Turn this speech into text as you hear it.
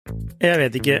Jeg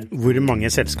vet ikke hvor mange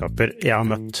selskaper jeg har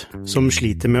møtt som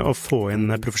sliter med å få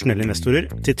inn profesjonelle investorer,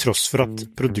 til tross for at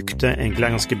produktet egentlig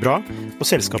er ganske bra, og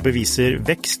selskapet viser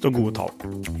vekst og gode tall.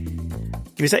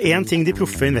 Hvis det er en ting de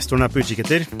proffe investorene er på utkikk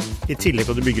etter, i tillegg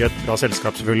til at du bygger et bra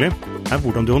selskap selvfølgelig, er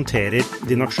hvordan du håndterer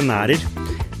dine aksjonærer,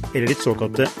 eller ditt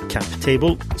såkalte cap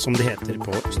table, som det heter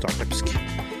på startupsk.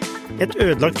 Et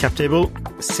ødelagt cap table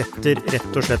setter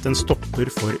rett og slett en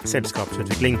stopper for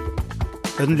selskapsutvikling.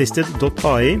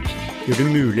 Unlisted.ai gjør det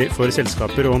mulig for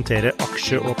selskaper å håndtere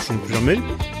aksje- og opsjonsprogrammer,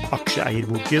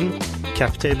 aksjeeierboken,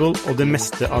 captable og det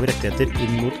meste av rettigheter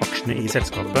inn mot aksjene i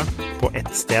selskapet på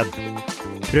ett sted.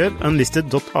 Prøv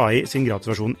Unlisted.ai sin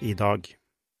gratisversjon i dag.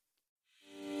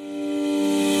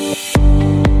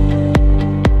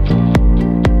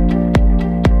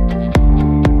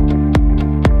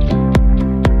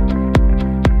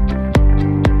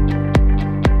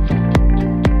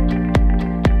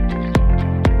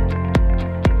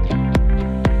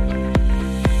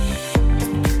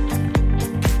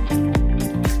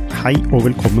 Hei og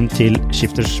velkommen til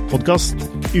Shifters podcast.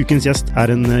 Ukens gjest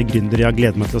er en gründer jeg har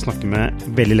gledet meg til å snakke med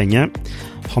veldig lenge.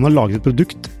 Han har laget et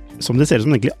produkt som det ser ut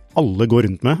som egentlig alle går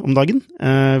rundt med om dagen.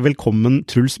 Velkommen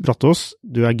Truls Brattås,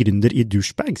 du er gründer i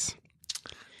Douchebags.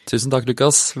 Tusen takk,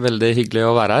 Lukas. Veldig hyggelig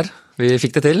å være her. Vi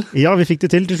fikk det til. Ja, vi fikk det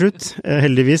til slutt,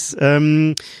 heldigvis.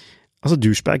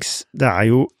 Douchebags, det er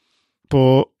jo på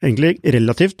egentlig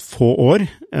relativt få år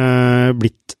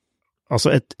blitt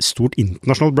et stort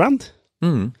internasjonalt brand.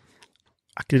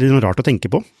 Er ikke det noe rart å tenke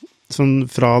på? Sånn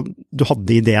fra du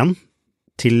hadde ideen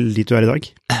til dit du er i dag?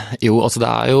 Jo, det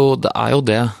er jo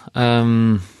det.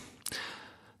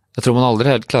 Jeg tror man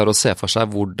aldri helt klarer å se for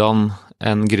seg hvordan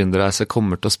en gründerreise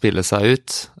kommer til å spille seg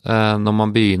ut når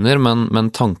man begynner,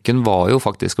 men tanken var jo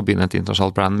faktisk å begynne et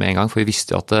internasjonalt brand med en gang, for vi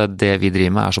visste jo at det vi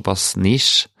driver med er såpass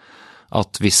niche,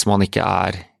 at hvis man ikke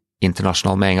er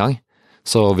internasjonal med en gang,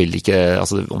 så vil ikke,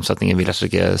 omsetningen vil rett og slett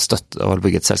ikke støtte og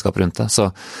bygge et selskap rundt det.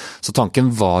 Så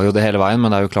tanken var jo det hele veien, men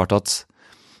det er jo klart at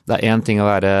det er en ting å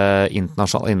være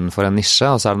internasjonal innenfor en nisje,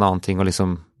 og så er det en annen ting å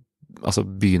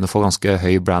begynne å få ganske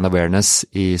høy brand awareness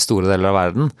i store deler av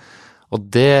verden. Og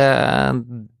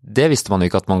det visste man jo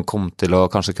ikke at man kom til å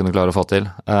kanskje kunne klare å få til.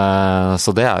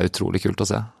 Så det er utrolig kult å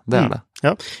se. Det er det.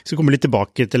 Ja, vi skal komme litt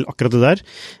tilbake til akkurat det der.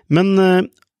 Men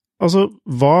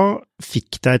hva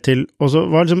fikk deg til,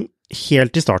 hva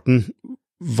helt i starten,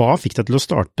 hva fikk deg til å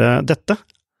starte dette?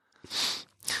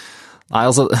 Nei,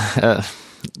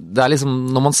 det er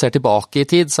når man ser tilbake i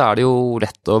tid, så er det jo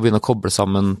lett å begynne å koble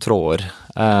sammen tråder.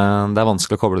 Det er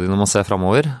vanskelig å koble det når man ser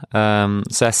fremover.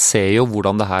 Så jeg ser jo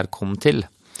hvordan det her kom til.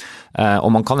 Og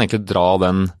man kan egentlig dra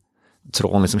den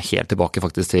tråden helt tilbake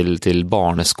faktisk til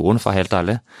barneskolen, for helt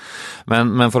ærlig.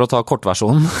 Men for å ta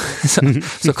kortversjonen,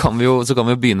 så kan vi jo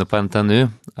begynne på NTNU,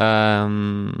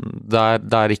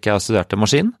 der ikke jeg studerte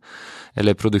maskin,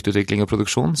 eller produktutvikling og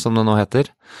produksjon, som det nå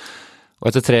heter. Og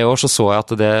etter 3 år så jeg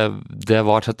at det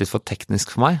var litt for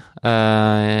teknisk for meg.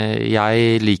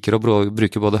 Jeg liker å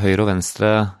bruke både høyre og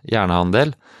venstre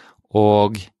hjerneandel,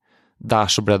 og der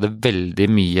så ble det veldig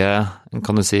mye,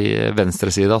 kan du si, venstre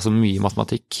side, mye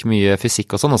matematikk, mye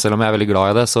fysikk og sånn, og selv om jeg er veldig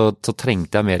glad i det, så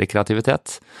trengte jeg mer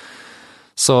kreativitet.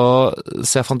 Så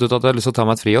jeg fant ut at jeg hadde lyst til å ta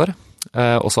meg et friår,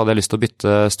 og så hadde jeg lyst til å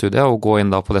bytte studie og gå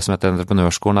inn da på det som heter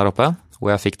entreprenørskolen der oppe,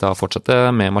 hvor jeg fikk da fortsette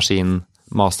med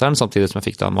maskinmasteren, samtidig som jeg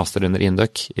fikk da en master under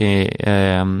Induc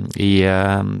i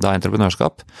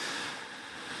entreprenørskap.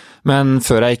 Men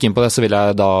før jeg gikk inn på det, så ville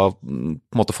jeg da på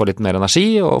en måte få litt mer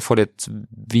energi og få litt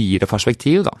videre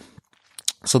perspektiv da.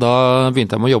 Så da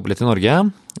begynte jeg med å jobbe litt i Norge,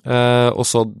 og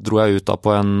så dro jeg ut da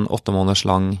på en 8 måneders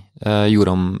lang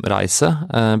jordomreise,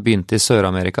 begynte i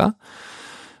Sør-Amerika,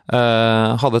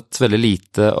 hadde et veldig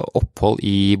lite opphold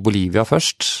i Bolivia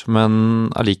først, men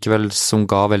allikevel som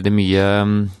ga veldig mye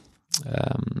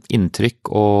inntrykk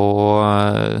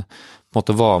og på en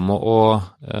måte var med å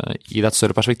gi det et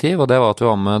større perspektiv, og det var at vi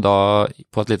var med da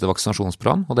på et lite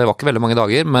vaksinasjonsprogram, og det var ikke veldig mange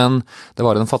dager, men det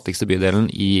var i den fattigste bydelen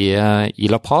i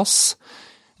La Paz,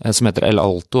 som heter El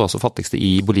Alto, fattigste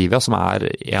i Bolivia, som er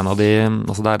en av de,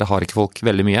 der har ikke folk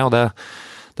veldig mye, og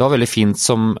det var veldig fint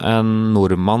som en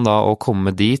nordmann da å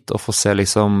komme dit og få se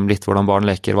litt hvordan barn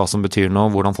leker, hva som betyr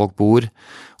noe, hvordan folk bor,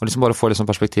 og bare få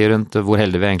perspektiv rundt hvor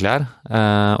heldige vi egentlig er,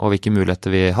 og hvilke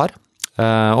muligheter vi har.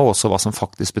 Og også hva som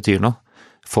faktisk betyr noe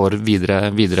for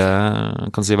videre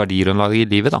kan si, verdigrunnlaget i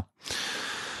livet da.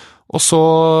 Og så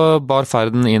bar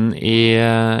ferden inn i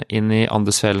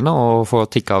Andesfjellene og få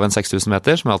tikka av en 6000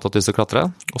 meter, som jeg alltid hatt lyst til å klatre.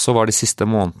 Og så var de siste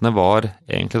månedene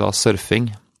egentlig da surfing.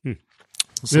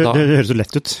 Det høres så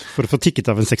lett ut for å få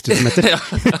tikket av en 6000 meter.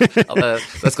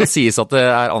 Det skal sies at det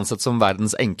ansett som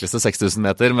verdens enkleste 6000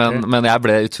 meter, men jeg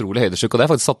ble utrolig høydesyk, og det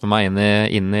har faktisk satt med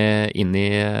meg inn i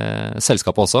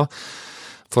selskapet også.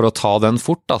 For å ta den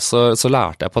fort, da, så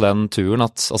lærte jeg på den turen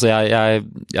at altså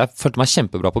jeg følte meg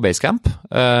kjempebra på basecamp,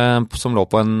 som lå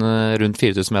på rundt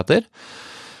 4000 meter.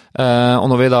 Og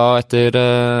når vi da etter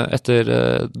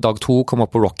dag 2 kom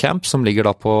opp på Rock Camp, som ligger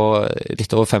da på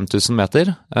litt over 5000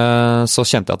 meter, så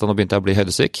kjente jeg at nå begynte jeg å bli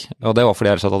høydesyk. Og det var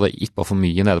fordi jeg rett og slett hadde ippa for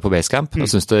mye nede på basecamp.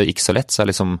 Jeg syntes det gikk så lett, så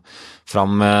jeg liksom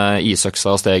fram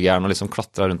isøksa og stegjern og liksom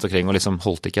klatra rundt omkring og liksom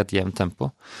holdt ikke et jevnt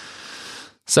tempo.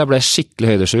 Så jeg ble skikkelig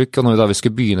høydesyk, og når vi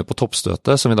skulle begynne på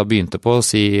toppstøtet, som vi da begynte på,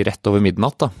 si rett over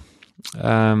midnatt, da,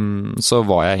 så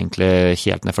var jeg egentlig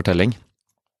helt ned for telling.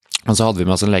 Og så hadde vi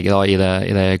med oss en lege da, i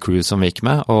det crew som vi gikk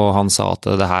med, og han sa at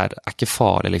det her ikke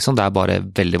farlig, liksom, det bare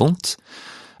veldig vondt,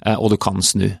 og du kan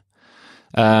snu.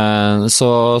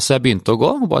 Så jeg begynte å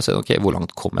gå, og bare se, ok, hvor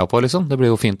langt kom jeg på, liksom? Det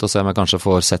blir jo fint å se om jeg kanskje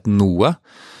får sett noe.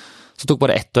 Så tok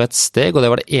bare ett og ett steg, og det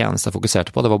var det eneste jeg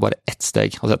fokuserte på, det var bare ett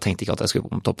steg. Altså jeg tenkte ikke at jeg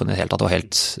skulle på toppen i det hele tatt, det var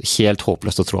helt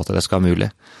håpløst å tro at det skulle være mulig.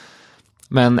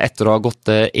 Men etter å ha gått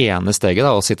det ene steget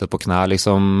da, og sittet på knær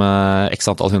liksom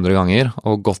x antall 100 ganger,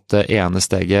 og gått det ene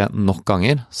steget nok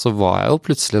ganger, så var jeg jo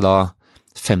plutselig da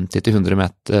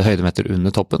 50-100 høydemeter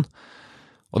under toppen.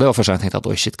 Og det var første gang jeg tenkte at,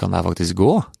 oi shit, kan det faktisk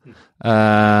gå?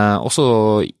 Og så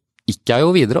gikk jeg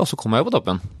jo videre, og så kom jeg jo på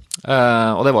toppen.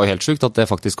 Og det var jo helt sykt at det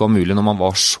faktisk var mulig når man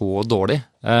var så dårlig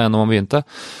når man begynte.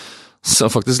 Så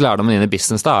faktisk lærdommen inn i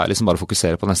business da liksom bare å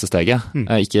fokusere på neste steget.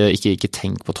 Ikke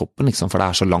tenk på toppen, liksom, for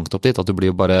det så langt opp dit at du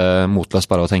blir jo bare motløs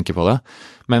bare å tenke på det.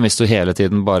 Men hvis du hele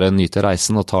tiden bare nyter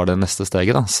reisen og tar det neste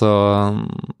steget da,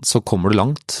 så kommer du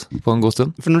langt på en god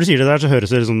stund. For når du sier det der, så høres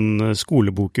det sånn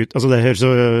skolebok ut. Altså det høres jo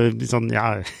sånn,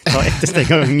 ja, ta etter steg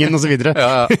av gangen og så videre.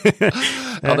 Ja,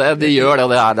 det gjør det,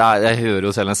 og jeg hører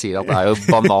jo selv når jeg sier at det jo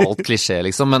banalt klisjé,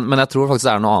 liksom, men jeg tror faktisk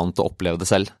det noe annet å oppleve det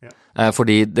selv.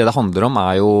 Fordi det handler om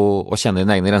jo å kjenne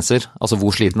dine egne grenser, altså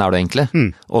hvor sliten du egentlig,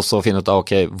 og så finne ut av,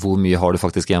 ok, hvor mye har du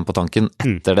faktisk igjen på tanken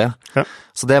etter det. Ja.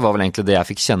 Så det var vel egentlig det jeg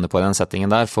fikk kjenne på i den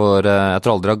settingen der, for jeg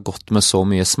tror aldri jeg har gått med så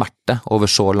mye smerte over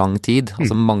så lang tid,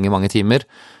 altså mange, mange timer,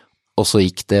 og så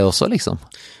gikk det også, liksom.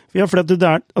 Ja, for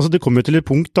det kommer jo til et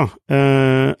punkt da,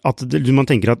 at man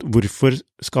tenker at hvorfor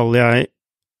skal jeg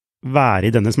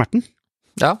være i denne smerten?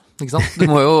 Ja, ikke sant? Du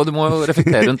må jo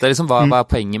reflektere rundt det, liksom, hva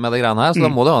poenget med det greiene her, så da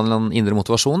må du ha en indre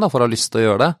motivasjon da, for å ha lyst til å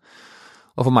gjøre det.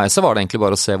 Og for meg så var det egentlig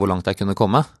bare å se hvor langt jeg kunne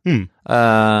komme,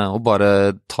 og bare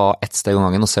ta ett steg om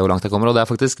gangen og se hvor langt jeg kommer, og det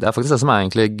faktisk det som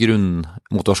egentlig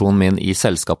grunnmotivasjonen min i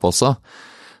selskapet også.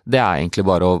 Det egentlig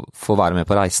bare å få være med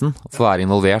på reisen, få være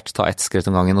involvert, ta ett skritt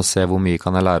om gangen og se hvor mye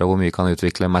kan jeg lære og hvor mye kan jeg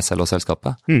utvikle meg selv og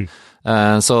selskapet.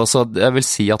 Så jeg vil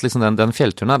si at liksom den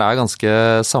fjellturen her ganske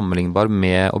sammenlignbar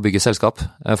med å bygge selskap,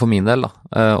 for min del da.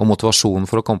 Og motivasjonen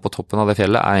for å komme på toppen av det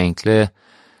fjellet egentlig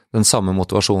den samme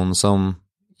motivasjonen som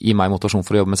gir meg motivasjon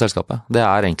for å jobbe med selskapet. Det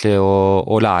egentlig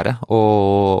å lære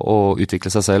og utvikle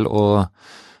seg selv og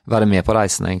være med på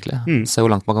reisen egentlig, se hvor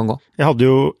langt man kan gå. Jeg har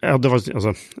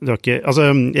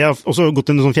også gått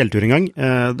en sånn fjelltur en gang,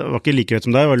 det var ikke like høyt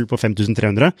som deg, det var på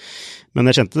 5300, men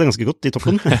jeg kjente det ganske godt i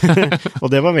toppen, og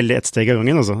det var veldig ett steg av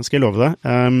gangen, altså, skal jeg love deg.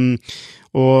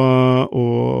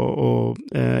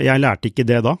 Jeg lærte ikke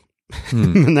det da,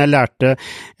 men jeg lærte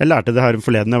det her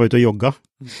forleden, jeg var ute og jogga,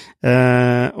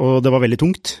 og det var veldig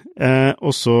tungt,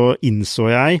 og så innså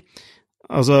jeg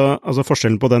Altså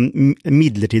forskjellen på den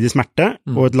midlertidige smerte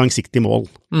og et langsiktig mål.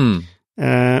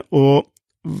 Og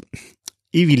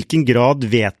i hvilken grad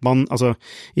vet man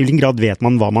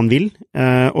hva man vil,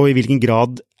 og i hvilken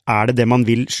grad det man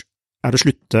vil å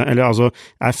slutte, eller altså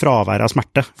fravær av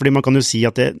smerte. Fordi man kan jo si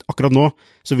at akkurat nå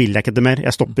så vil jeg ikke det mer,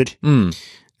 jeg stopper.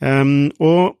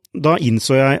 Og da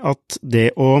innså jeg at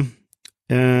det å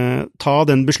ta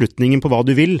den beslutningen på hva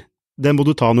du vil, den må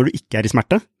du ta når du ikke i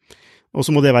smerte. Og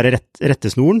så må det være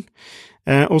rettesnoren,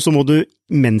 og så må du,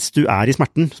 mens du i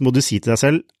smerten, så må du si til deg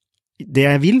selv, det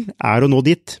jeg vil å nå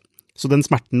dit. Så den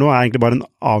smerten nå egentlig bare en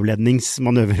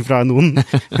avledningsmanøver fra noen.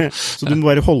 Så du må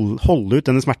bare holde ut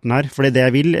denne smerten her, for det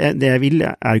jeg vil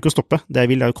ikke å stoppe, det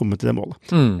jeg vil å komme til det målet.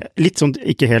 Litt sånn,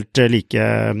 ikke helt like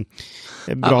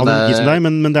bra analogi som deg,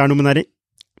 men det noe med den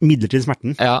midlertidig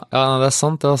smerten. Ja, det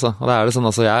sant det altså. Og det det sånn,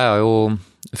 altså jeg jo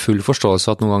full forståelse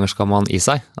for at noen ganger skal man i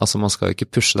seg. Altså man skal jo ikke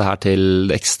pushe det her til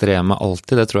det ekstreme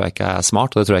alltid, det tror jeg ikke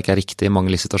smart, og det tror jeg ikke riktig i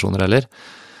mange livssituasjoner heller.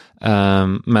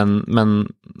 Men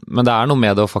det noe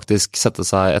med det å faktisk sette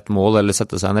seg et mål, eller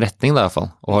sette seg en retning da, i hvert fall,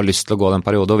 og ha lyst til å gå den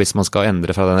periode, og hvis man skal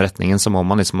endre fra den retningen, så må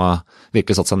man liksom ha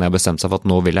virkelig satt seg ned og bestemt seg for at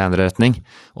nå vil jeg endre retning,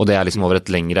 og det liksom over et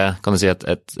lengre, kan du si,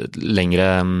 et lengre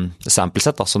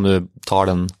sample-sett da, som du tar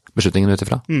den beslutningen ut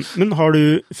ifra. Men har du,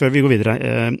 før vi går videre,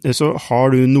 så har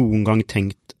du noen gang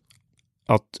tenkt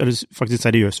eller faktisk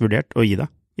seriøst vurdert å gi deg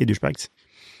i douchebags?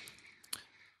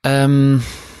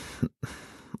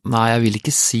 Nei, jeg vil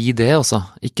ikke si det, altså.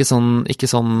 Ikke sånn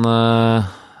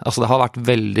altså det har vært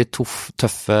veldig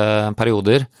tøffe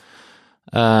perioder.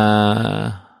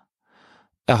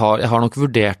 Jeg har nok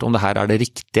vurdert om det her det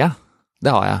riktige.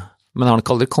 Det har jeg. Men jeg har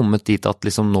nok aldri kommet dit at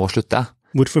liksom nå slutter jeg.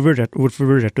 Hvorfor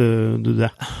vurderte du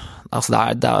det? Altså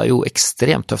det jo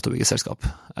ekstremt tøft å bygge selskap.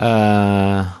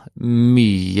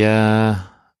 Mye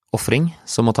offring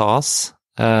som må tas,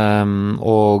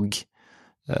 og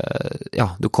ja,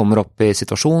 du kommer opp i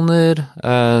situasjoner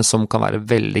som kan være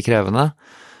veldig krevende.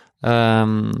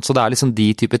 Så det liksom de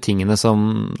type tingene som,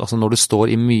 altså når du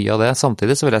står i mye av det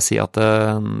samtidig, så vil jeg si at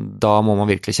da må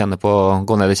man virkelig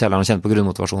gå ned i kjelleren og kjenne på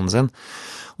grunnmotivasjonen sin.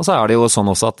 Og så det jo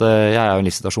sånn også at jeg jo i en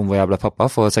livssituasjon hvor jeg ble pappa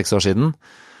for 6 år siden,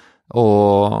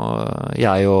 og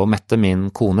jeg og Mette, min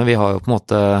kone, vi har jo på en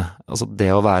måte, altså det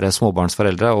å være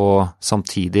småbarnsforeldre og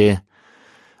samtidig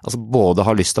altså både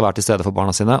har lyst til å være til stede for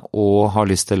barna sine, og har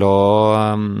lyst til å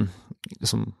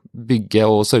liksom bygge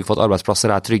og sørge for at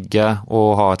arbeidsplasser trygge,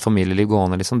 og ha et familieliv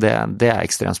gående, liksom, det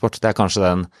ekstremsport. Det kanskje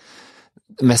den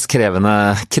mest krevende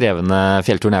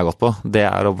fjellturen jeg har gått på. Det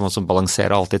å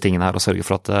balansere alt de tingene her, og sørge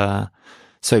for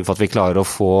at vi klarer å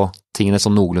få tingene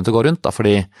sånn noenlunde til å gå rundt, da,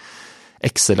 fordi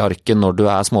Excel-arken når du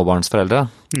småbarnsforeldre,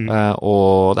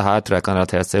 og det her tror jeg kan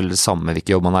relateres til samme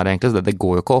hvilken jobb man egentlig, det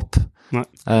går jo ikke opp. Nei.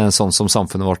 Sånn som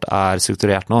samfunnet vårt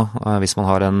strukturert nå. Hvis man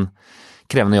har en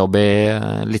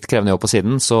litt krevende jobb på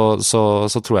siden, så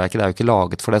tror jeg ikke det jo ikke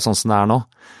laget for det sånn som det nå.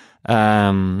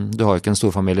 Du har jo ikke en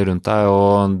stor familie rundt deg,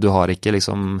 og du har ikke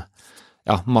liksom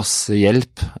masse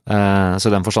hjelp. Så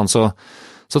i den forstand så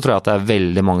tror jeg at det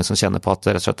veldig mange som kjenner på at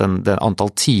rett og slett den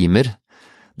antall timer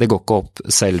det går ikke opp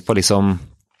selv på liksom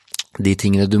de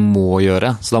tingene du må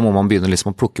gjøre, så da må man begynne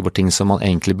liksom å plukke bort ting som man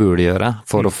egentlig burde gjøre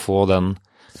for å få den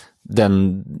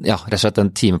rett og slett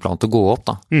den timeplanen til å gå opp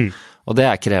da. Og det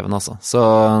krevende altså.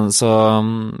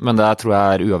 Men det tror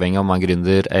jeg uavhengig om man er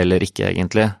gründer eller ikke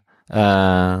egentlig.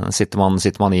 Sitter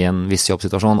man i en viss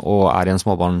jobbsituasjon og i en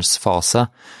småbarnsfase,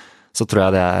 så tror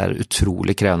jeg det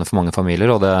utrolig krevende for mange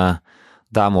familier, og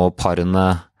der må parene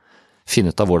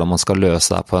finne ut av hvordan man skal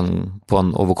løse det på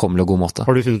en overkommelig og god måte.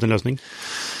 Har du funnet en løsning?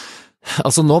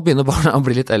 Altså nå begynner barna å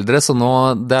bli litt eldre, så nå,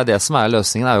 det som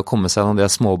løsningen jo å komme seg gjennom de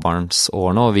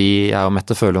småbarnsårene, og jeg og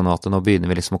Mette føler jo nå at nå begynner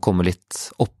vi liksom å komme litt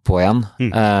oppå igjen.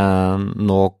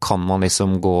 Nå kan man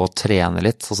liksom gå og trene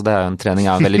litt, altså trening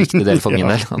en veldig viktig del for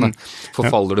min del.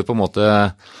 Forfaller du på en måte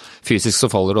fysisk, så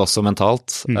faller du også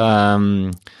mentalt.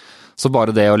 Så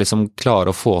bare det å liksom klare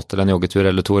å få til en joggetur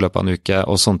eller 2 i løpet av en uke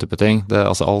og sånne type ting,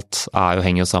 altså alt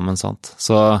henger jo sammen, sant.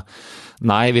 Så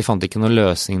nei, vi fant ikke noen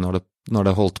løsning når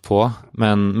det holdt på,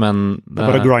 men det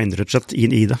bare grinder rett og slett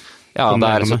inn i det. Ja, det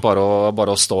liksom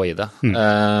bare å stå i det.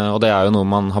 Og det jo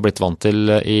noe man har blitt vant til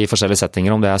i forskjellige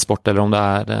settinger, om det sport eller om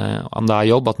det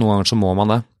jobb, at noen ganger så må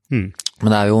man det.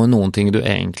 Men det jo noen ting du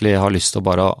egentlig har lyst til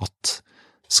bare at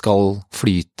skal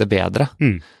flyte bedre.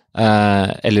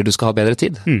 Eller du skal ha bedre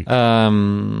tid.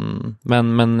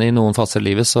 Men i noen faser i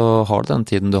livet så har du den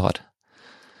tiden du har.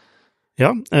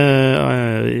 Ja,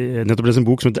 nettopp lest en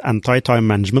bok som heter Anti-Time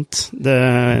Management.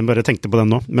 Jeg bare tenkte på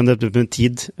den nå, men det med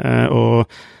tid, og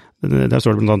der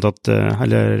står det blant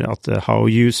annet at how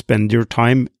you spend your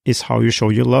time is how you show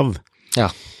your love.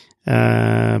 Ja.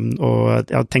 Og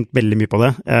jeg har tenkt veldig mye på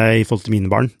det i forhold til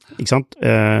mine barn, ikke sant?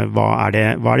 Hva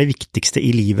det viktigste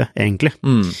i livet egentlig,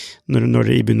 når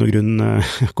det i bunn og grunn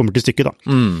kommer til stykket da.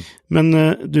 Men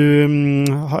du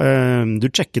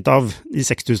sjekket av de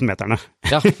 6000 meterne.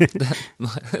 Ja, nå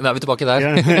vi tilbake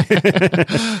der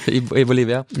i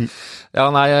Bolivia. Ja,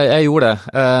 nei, jeg gjorde det,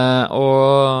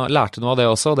 og lærte noe av det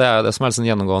også. Det det som sånn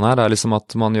gjennomgående her, det liksom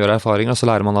at man gjør erfaringer, og så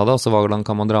lærer man av det, og så hvordan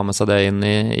kan man dra med seg det inn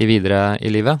i videre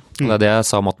i livet. Og det det jeg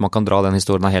sa om at man kan dra den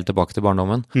historien helt tilbake til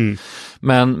barndommen.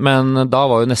 Men da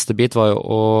var jo neste bit var jo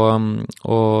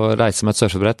å reise med et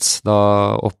surfebrett da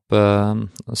opp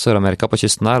Sør-Amerika på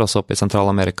kysten der, og så opp i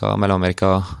Sentral-Amerika, Mellom-Amerika,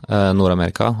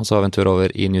 Nord-Amerika, og så var vi en tur over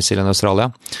i New Zealand og Australia.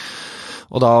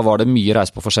 Og da var det mye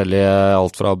reise på forskjellige,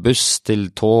 alt fra buss til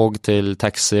tog, til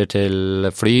taxier, til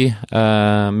fly,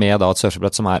 med da et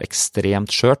surfebrett som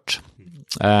ekstremt skjørt.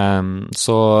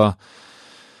 Så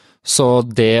Så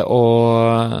det å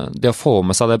få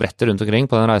med seg det brettet rundt omkring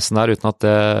på den reisen der, uten at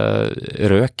det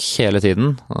røk hele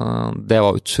tiden, det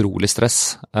var utrolig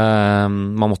stress.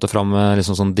 Man måtte fram med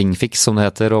liksom sånn dingfix, som det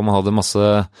heter, og man hadde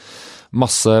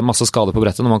masse skader på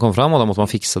brettet når man kom fram, og da måtte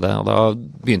man fikse det. Og da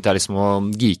begynte jeg liksom å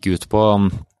geeke ut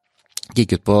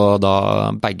på da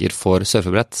bagger for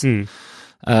surfebrett.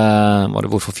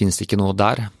 Hvorfor finnes det ikke noe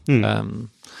der?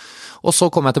 Og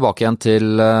så kom jeg tilbake igjen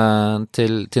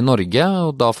til Norge,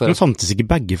 og da Men fantes ikke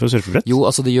bagger for surfebrett? Jo,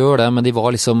 altså de gjør det, men de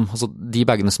var liksom, altså de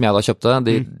baggene som jeg da kjøpte,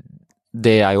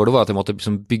 det jeg gjorde var at jeg måtte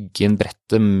liksom bygge inn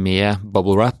brettet med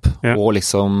bubble wrap, og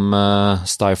liksom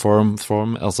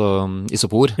styrofoam, altså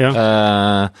isopor.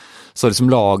 Så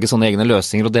liksom lage sånne egne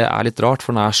løsninger, og det litt rart,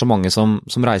 for det så mange som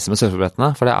reiser med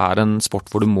surfebrettene, for det en sport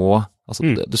hvor du må,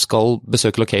 altså du skal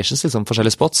besøke locations, liksom,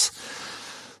 forskjellige spots.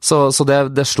 Så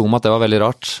det slo meg at det var veldig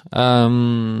rart,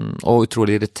 og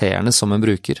utrolig irriterende som en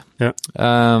bruker.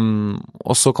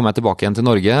 Og så kom jeg tilbake igjen til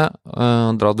Norge,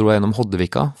 da dro jeg gjennom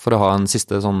Hoddevika for å ha en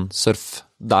siste sånn surf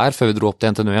der, før vi dro opp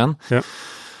til NTNU igjen.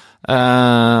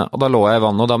 Og da lå jeg i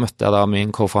vannet, og da møtte jeg da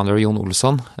min co-founder Jon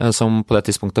Olsson, som på det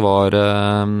tidspunktet var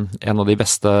en av de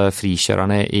beste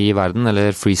frikjørerne i verden,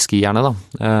 eller freeskierne da,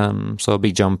 så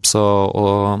big jumps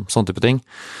og sånne type ting.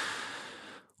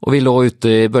 Og vi lå ute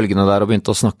i bølgene der og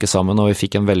begynte å snakke sammen, og vi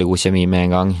fikk en veldig god kjemi med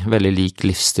en gang. Veldig lik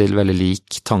livsstil, veldig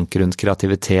lik tanker rundt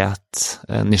kreativitet,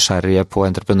 nysgjerrige på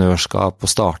entreprenørskap, å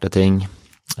starte ting,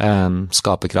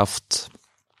 skaperkraft.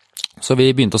 Så vi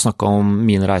begynte å snakke om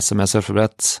min reise med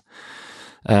surfebrett,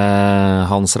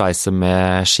 hans reise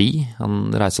med ski. Han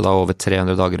reiste da over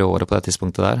 300 dager i året på det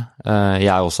tidspunktet der.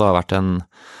 Jeg også har vært en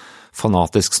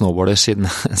fanatisk snowboarder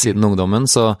siden ungdommen,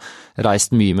 så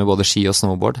reist mye med både ski og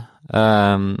snowboard.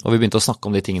 Og vi begynte å snakke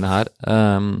om de tingene her.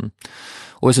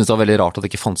 Og vi syntes det var veldig rart at det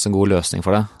ikke fantes en god løsning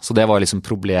for det. Så det var liksom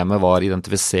problemet var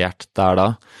identifisert der da.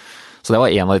 Så det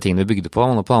var en av de tingene vi bygde på.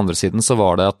 Og på den andre siden så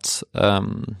var det at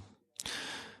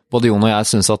både Jon og jeg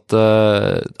synes at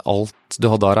alt du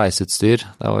hadde av reiseutstyr,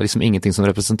 det var liksom ingenting som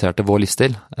representerte vår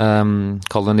livsstil.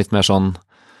 Kall det en litt mer sånn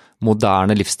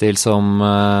moderne livsstil som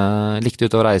likte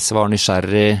ut å reise, var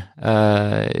nysgjerrig,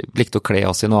 likte å kle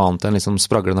oss i noe annet enn liksom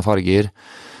spraglende farger.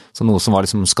 Så noe som var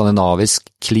liksom skandinavisk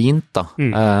cleant da.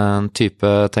 Type,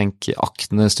 tenk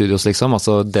Acne Studios liksom,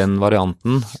 altså den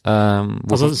varianten.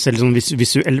 Altså selv sånn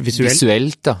visuelt?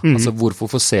 Visuelt, ja. Altså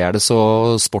hvorfor ser det så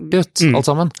sporty ut, alt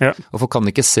sammen? Hvorfor kan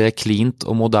det ikke se cleant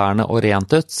og moderne og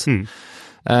rent ut?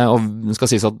 Og det skal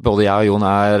sies at både jeg og Jon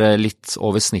litt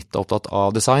over snittet opptatt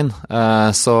av design,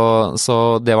 så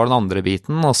det var den andre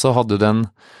biten, og så hadde du den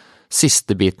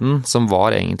siste biten som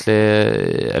var egentlig,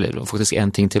 eller faktisk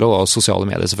en ting til, og var sosiale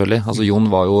medier selvfølgelig. Altså Jon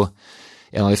var jo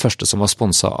en av de første som var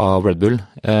sponset av Red Bull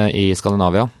i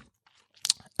Skandinavia,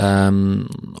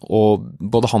 og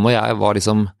både han og jeg var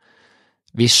liksom,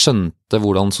 vi skjønte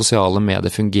hvordan sosiale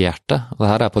medier fungerte, og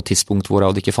det her på et tidspunkt hvor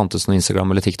det ikke fantes noe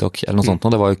Instagram eller TikTok eller noe sånt,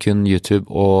 og det var jo kun YouTube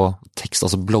og tekst,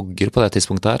 altså blogger på det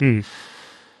tidspunktet her.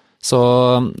 Så,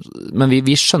 men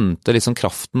vi skjønte liksom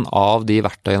kraften av de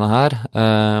verktøyene her,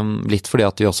 litt fordi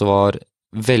at vi også var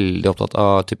veldig opptatt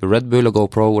av type Red Bull og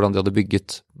GoPro, hvordan de hadde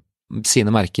bygget sine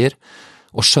merker,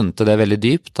 og skjønte det veldig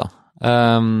dypt da.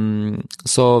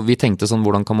 Så vi tenkte sånn,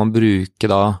 hvordan kan man bruke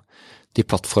da de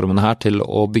plattformene her til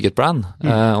å bygge et brand,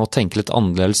 og tenke litt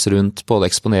annerledes rundt både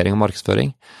eksponering og markedsføring.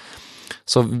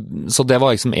 Så det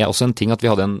var liksom også en ting at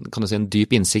vi hadde en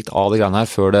dyp innsikt av det greiene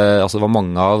her, før det var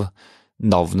mange av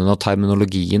navnene og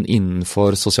terminologien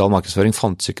innenfor sosial markedsføring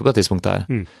fantes jo ikke på det tidspunktet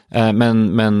her. Men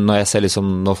når jeg ser liksom,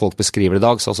 når folk beskriver det i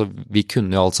dag, så vi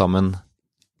kunne jo alt sammen,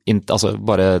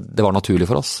 bare det var naturlig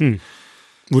for oss.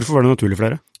 Hvorfor var det naturlig for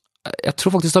dere? Jeg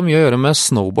tror faktisk det har mye å gjøre med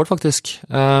snowboard faktisk.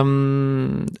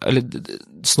 Eller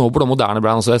snowboard og moderne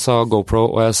brand, altså jeg sa GoPro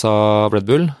og jeg sa Red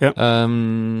Bull.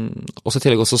 Også i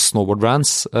tillegg også snowboard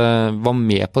brands var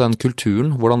med på den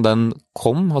kulturen, hvordan den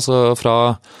kom, altså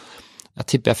fra, jeg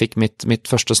tipper jeg fikk mitt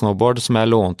første snowboard som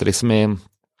jeg lånte liksom i,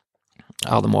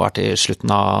 ja det må ha vært i slutten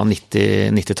av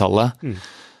 90-tallet.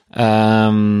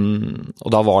 Og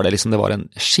da var det liksom, det var en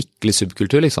skikkelig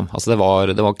subkultur liksom, altså det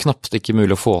var knapt ikke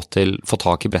mulig å få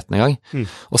tak i brettene en gang,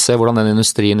 og se hvordan den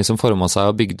industrien liksom formet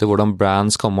seg og bygde, hvordan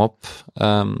brands kom opp,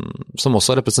 som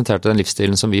også representerte den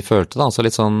livsstilen som vi følte da, altså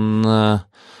litt sånn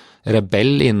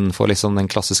rebell innenfor liksom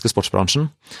den klassiske sportsbransjen,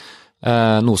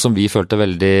 noe som vi følte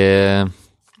veldig,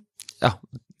 ja,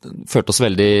 følte oss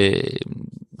veldig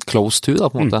close to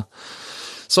da på en måte.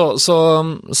 Så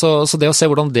det å se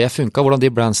hvordan det funket, hvordan de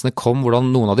brandsene kom, hvordan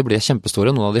noen av de ble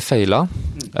kjempestore, noen av de feilet,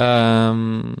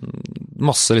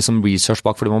 masse liksom research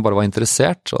bak fordi man bare var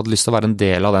interessert og hadde lyst til å være en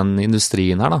del av den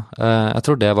industrien her da. Jeg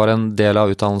tror det var en del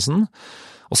av utdannelsen.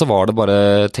 Og så var det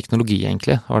bare teknologi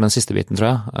egentlig, det var den siste biten tror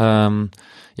jeg.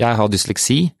 Jeg har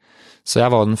dysleksi, så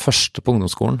jeg var den første på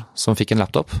ungdomsskolen som fikk en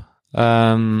laptop.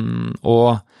 Og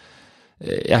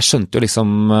jeg skjønte jo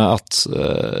liksom at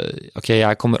ok,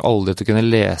 jeg kommer aldri til å kunne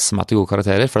lese meg til gode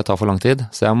karakterer, for det tar for lang tid,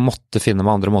 så jeg måtte finne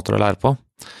meg andre måter å lære på.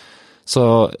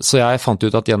 Så jeg fant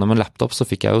ut at gjennom en laptop så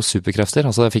fikk jeg jo superkrefter,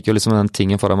 altså jeg fikk jo liksom den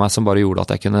tingen foran meg som bare gjorde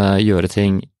at jeg kunne gjøre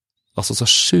ting altså så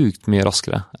sjukt mye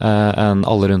raskere enn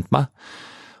alle rundt meg.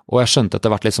 Og jeg skjønte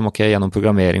etter hvert liksom, ok, gjennom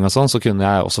programmering og sånn, så kunne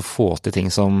jeg også få til ting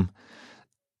som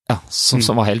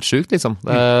var helt sjukt liksom.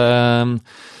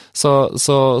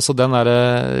 Så den der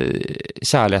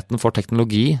kjærligheten for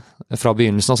teknologi fra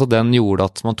begynnelsen, altså den gjorde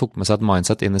at man tok med seg et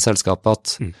mindset inn i selskapet at,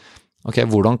 ok,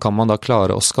 hvordan kan man da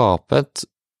klare å skape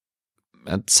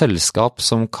et selskap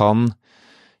som kan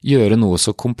gjøre noe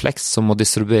så komplekst som å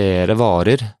distribuere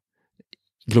varer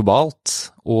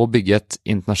globalt og bygge et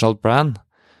internasjonalt brand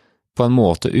på en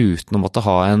måte uten å måtte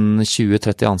ha en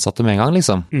 20-30 ansatte med en gang,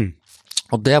 liksom.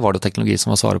 Og det var det teknologi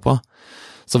som var svaret på.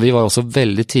 Så vi var også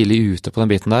veldig tidlig ute på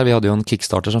den biten der. Vi hadde jo en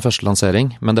Kickstarter som første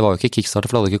lansering, men det var jo ikke Kickstarter,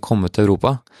 for det hadde ikke kommet til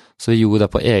Europa. Så vi gjorde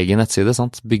det på egen nettside,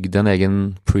 sant? Bygde en egen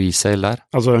pre-sale der.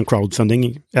 Altså en crowdfunding?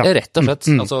 Ja. Rett og slett,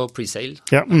 altså pre-sale.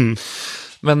 Ja.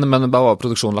 Men bare var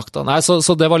produksjonen lagt da. Nei, så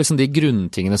det var liksom de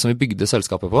grunntingene som vi bygde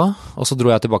selskapet på. Og så dro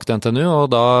jeg tilbake til NTNU, og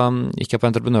da gikk jeg på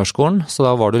entreprenørskolen, så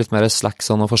da var det litt mer slack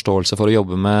sånn, og forståelse for å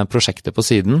jobbe med prosjekter på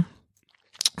siden.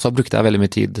 Så da brukte jeg veldig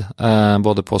mye tid,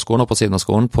 både på skolen og på siden av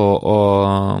skolen, på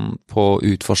å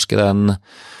utforske den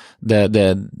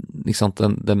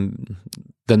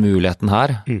muligheten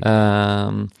her.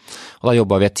 Og da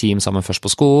jobbet vi et team sammen først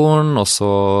på skolen, og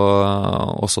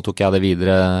så tok jeg det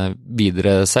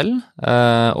videre selv.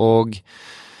 Og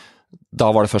da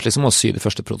var det først liksom å sy de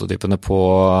første prototypene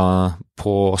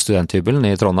på studenthybelen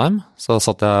i Trondheim. Så da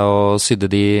satt jeg og sydde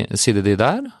de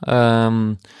der.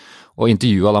 Og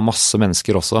intervjuet da masse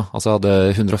mennesker også, altså jeg hadde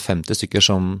 150 stykker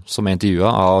som jeg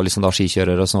intervjuet av liksom da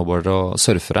skikjørere, snowboardere og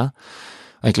surfere,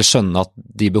 og egentlig skjønne at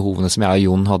de behovene som jeg og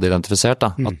Jon hadde identifisert,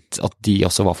 da, at de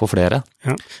også var for flere.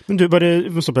 Ja. Men du, bare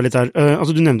stopp deg litt her,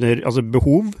 altså du nevner altså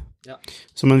behov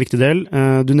som en viktig del,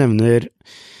 du nevner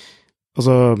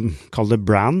altså kall det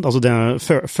brand, altså det,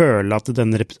 føle at det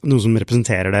er noe som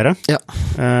representerer dere. Ja.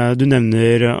 Du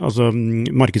nevner altså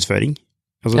markedsføring.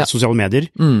 Altså sosiale medier,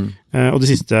 og det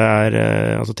siste er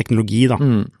altså teknologi da.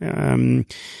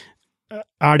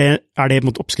 Er det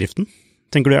mot oppskriften?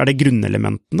 Tenker du, er det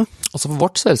grunnelementene? Altså for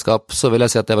vårt selskap så vil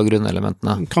jeg si at det var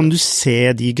grunnelementene. Kan du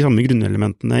se de samme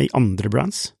grunnelementene i andre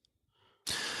brands?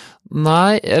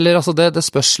 Nei, eller altså det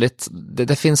spørs litt.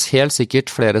 Det finnes helt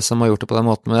sikkert flere som har gjort det på den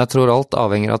måten, men jeg tror alt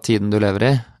avhenger av tiden du lever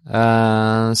i.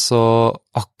 Så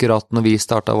akkurat når vi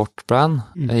startet vårt brand,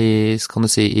 kan du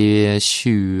si i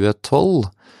 2012,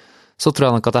 så tror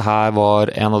jeg nok at det her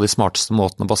var en av de smarteste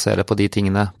måtene å basere på de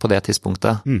tingene på det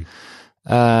tidspunktet.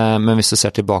 Men hvis du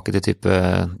ser tilbake til type,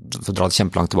 for å dra det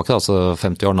kjempelangt tilbake, altså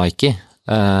 50 år Nike,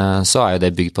 så er jo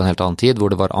det bygd på en helt annen tid, hvor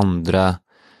det var andre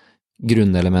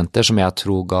grunnelementer som jeg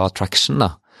tror ga traction da.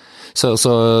 Så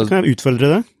kan jeg utfordre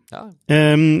det? Ja.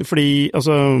 Fordi,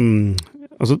 altså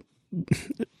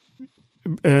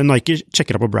Nike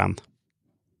sjekker av på brand.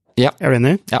 Ja. Er du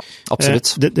enig? Ja,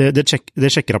 absolutt.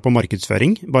 Det sjekker av på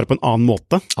markedsføring, bare på en annen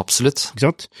måte. Absolutt. Ikke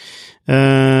sant?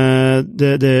 Det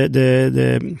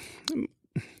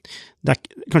er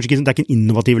kanskje ikke, det er ikke en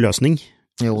innovativ løsning.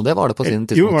 Jo, det var det på sin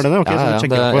tidspunkt. Jo, var det det? Ok, så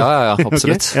sjekker jeg på. Ja,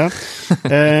 absolutt. Okay,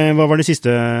 ja. Hva var det siste?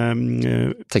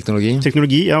 Teknologi.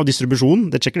 Teknologi, ja, og distribusjon,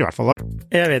 det sjekker du i hvert fall da.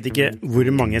 Jeg vet ikke hvor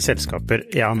mange selskaper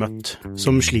jeg har møtt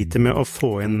som sliter med å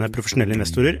få inn profesjonelle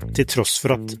investorer, til tross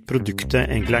for at produktet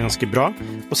egentlig er ganske bra,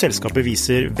 og selskapet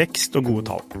viser vekst og gode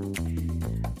tall.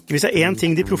 Hvis det er en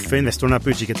ting de proffe investorene er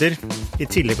på utkikk etter, i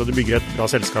tillegg til at du bygger et bra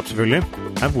selskap selvfølgelig,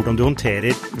 er hvordan du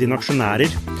håndterer dine aksjonærer,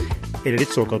 eller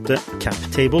ditt såkalte cap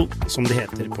table, som det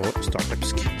heter på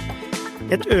startupsk.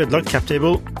 Et ødelagt cap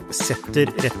table setter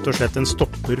rett og slett en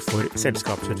stopper for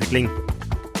selskapsutvikling.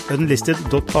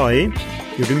 Unlisted.ai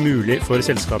gjør det mulig for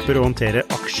selskaper å håndtere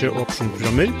aksje- og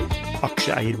opsjonsprogrammer,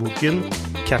 aksjeeierboken,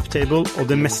 cap table og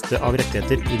det meste av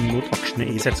rettigheter inn mot aksjene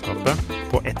i selskapet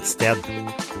på ett sted.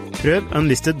 Prøv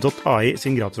Unlisted.ai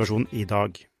sin gratisversjon i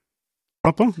dag.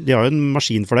 De har jo en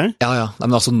maskin for det. Ja.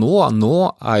 Men altså nå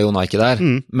er jo Nike der.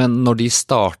 Men når de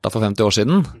startet for 50 år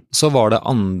siden, så var det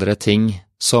andre ting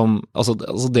som, altså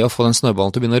det å få den snøballen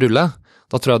til å begynne å rulle,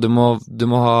 da tror jeg du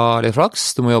må ha litt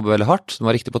flaks, du må jobbe veldig hardt, du må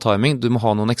ha riktig på timing, du må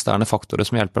ha noen eksterne faktorer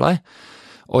som hjelper deg.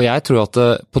 Og jeg tror at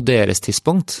på deres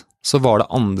tidspunkt så var det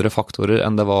andre faktorer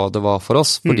enn det var for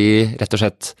oss, fordi rett og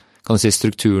slett kan du si,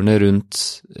 strukturene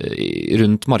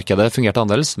rundt markedet fungerte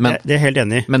annerledes. Men, det er helt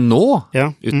enig. Men nå,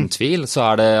 uten tvil,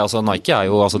 så det, altså Nike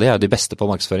er jo, altså det er jo de beste på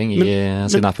markedsføring i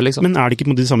sin Apple, liksom. Men det ikke på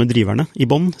en måte de samme driverne i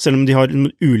bånd, selv om de har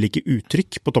ulike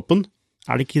uttrykk på toppen?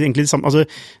 Det ikke egentlig det samme? Altså,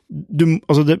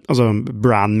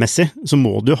 brandmessig så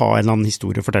må du ha en eller annen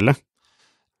historie å fortelle.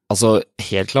 Altså,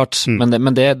 helt klart. Men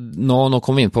nå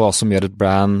kommer vi inn på hva som gjør et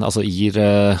brand, altså gir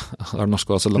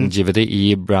longevity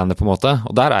i brandet på en måte,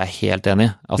 og der er jeg helt enig.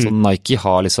 Altså, Nike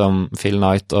har liksom Phil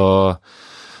Knight og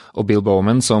Bill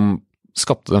Bowman som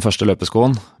skapte den første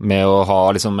løpeskoen med å ha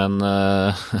liksom en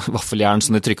vaffeljern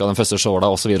som de trykket den første såla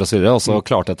og så videre, og så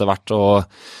klarte etter hvert å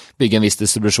bygge en viss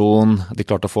distribusjon, de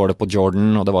klarte å få det på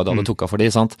Jordan, og det var da det tok av for de,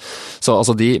 sant? Så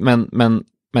altså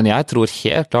men jeg tror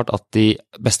helt klart at de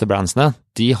beste brandsene,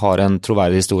 de har en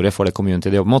troverdig historie for det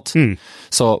community de jobber mot.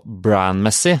 Så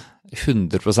brandmessig,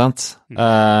 100%,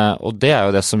 og det er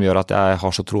jo det som gjør at jeg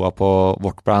har så troa på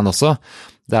vårt brand også,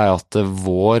 det er jo at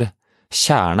vår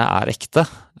kjerne er ekte.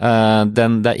 Det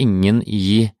er ingen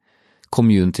i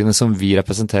communityene som vi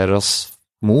representerer oss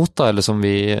mot, da, eller som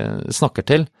vi snakker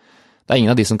til. Det er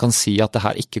ingen av de som kan si at det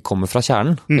her ikke kommer fra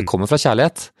kjernen. Det kommer fra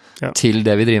kjærlighet til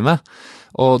det vi driver med.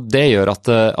 Og det gjør at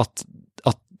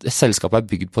selskapet er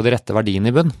bygd på de rette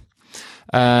verdiene i bunn.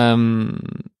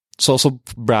 Så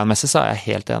brandmessig så er jeg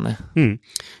helt enig.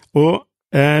 Og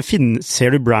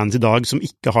ser du brands i dag som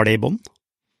ikke har det i bånd?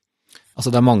 Altså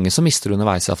det er mange som mister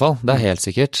underveis i hvert fall, det er helt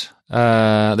sikkert.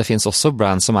 Det finnes også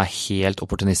brands som er helt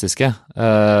opportunistiske,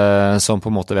 som på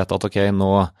en måte vet at ok,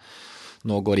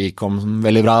 nå går e-com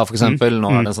veldig bra for eksempel, nå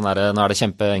er det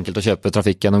kjempeenkelt å kjøpe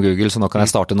trafikk gjennom Google, så nå kan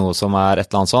jeg starte noe som er et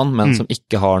eller annet sånn, men som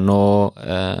ikke har noe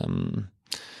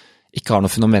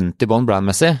fundament i bånd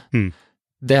brandmessig.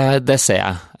 Det ser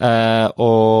jeg,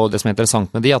 og det som er interessant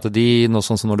med at nå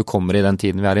sånn som når du kommer i den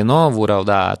tiden vi er i nå, hvor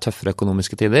det er tøffere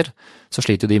økonomiske tider, så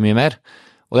sliter de mye mer,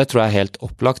 og det tror jeg er helt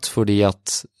opplagt, fordi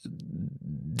at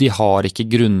de har ikke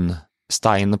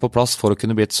grunnsteinene på plass for å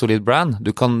kunne bli et solid brand.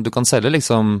 Du kan selge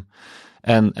liksom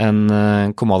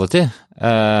en commodity,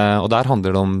 og der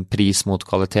handler det om pris mot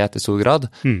kvalitet i stor grad,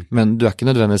 men du er ikke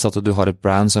nødvendigvis at du har et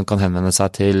brand som kan henvende seg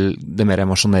til det mer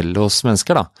emosjonelle hos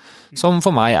mennesker da, som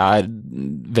for meg er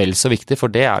vel så viktig,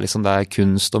 for det er liksom der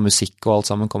kunst og musikk og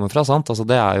alt sammen kommer fra, sant? Altså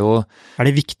det er jo... Er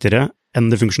det viktigere enn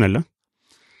det funksjonelle?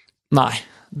 Nei,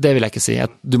 det vil jeg ikke si.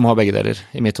 Du må ha begge deler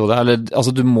i mitt hode, eller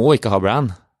altså du må ikke ha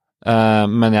brand.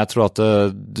 Men jeg tror at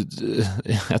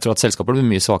selskapet blir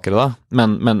mye svakere da,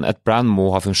 men et brand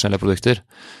må ha funksjonelle produkter.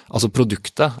 Altså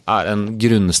produktet er en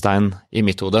grunnstein i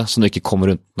mitt hode som du ikke kommer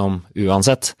rundt om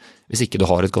uansett. Hvis ikke du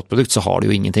har et godt produkt, så har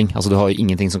du jo ingenting. Altså du har jo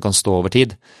ingenting som kan stå over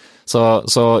tid.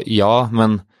 Så ja,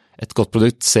 men et godt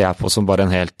produkt ser jeg på som bare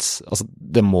en helt, altså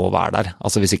det må være der.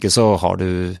 Altså hvis ikke så har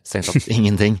du strengt tatt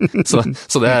ingenting.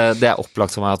 Så det er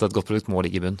opplagt for meg at et godt produkt må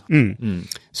ligge i bunn.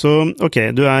 Så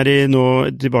ok, du er nå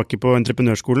tilbake på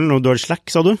entreprenørskolen, og du har Slack,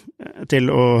 sa du, til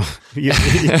å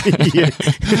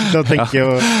tenke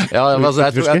og... Ja, altså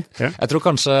jeg tror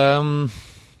kanskje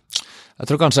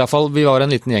i hvert fall vi var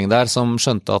en liten gjeng der som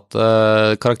skjønte at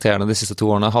karakterene de siste 2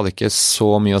 årene hadde ikke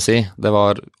så mye å si. Det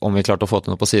var om vi klarte å få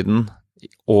til noe på siden,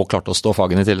 og klarte å stå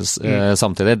fagene til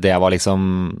samtidig, det var liksom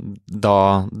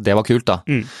det var kult da.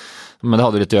 Men det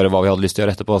hadde litt å gjøre hva vi hadde lyst til å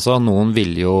gjøre etterpå også. Noen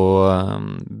ville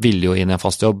jo inn i en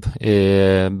fast jobb, i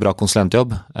bra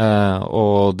konsulentjobb,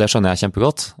 og det skjønner jeg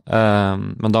kjempegodt.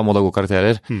 Men da må det ha gode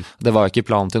karakterer. Det var jo ikke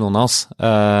planen til noen av oss.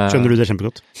 Skjønner du det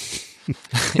kjempegodt?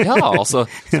 Ja, altså,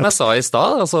 som jeg sa i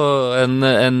stad, altså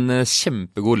en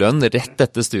kjempegod lønn rett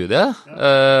etter studiet.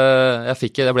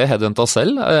 Jeg ble headhuntet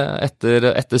selv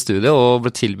etter studiet og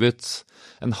ble tilbudt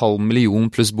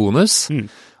 500,000 pluss bonus,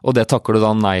 og det takker du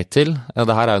da nei til.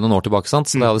 Det her er jo noen år tilbake, sant?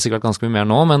 Så det hadde sikkert ganske mye mer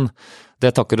nå, men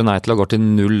det takker du nei til og går til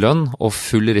 0 lønn og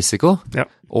full risiko,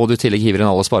 og du i tillegg hiver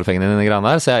inn alle sparepengene dine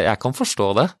greiene der, så jeg kan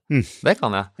forstå det. Det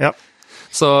kan jeg. Ja.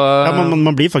 Så,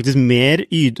 man blir faktisk mer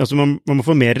altså man må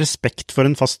få mer respekt for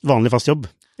en vanlig fast jobb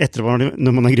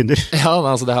når man er gründer. Ja,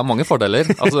 altså det har mange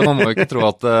fordeler. Altså man må jo ikke tro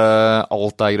at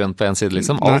alt er grønt på en side,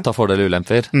 liksom. Alt har fordeler og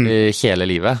ulemper i hele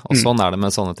livet, og sånn er det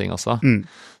med sånne ting også.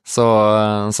 Så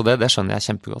det skjønner jeg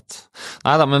kjempegodt.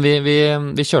 Neida, men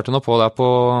vi kjørte nå på der på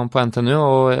NTNU,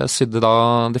 og jeg sydde da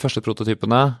de første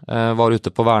prototypene, var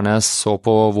ute på Værnes, så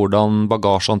på hvordan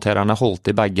bagasjehåndtererne holdt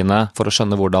i bagene for å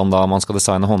skjønne hvordan da man skal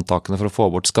designe håndtakene for å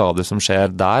få bort skader som skjer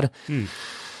der.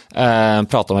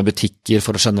 Pratet med butikker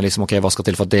for å skjønne liksom, ok, hva skal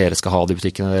til for at dere skal ha de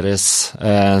butikkene deres,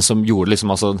 som gjorde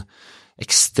liksom altså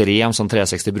ekstrem sånn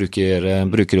 360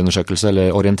 brukerundersøkelse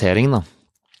eller orientering da.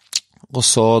 Og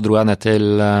så dro jeg ned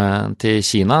til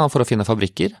Kina for å finne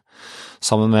fabrikker,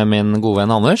 sammen med min gode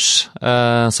venn Anders.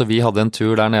 Så vi hadde en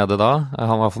tur der nede da,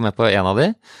 han var i hvert fall med på en av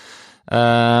de,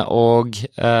 og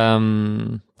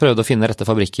prøvde å finne rette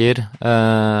fabrikker.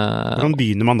 Hvordan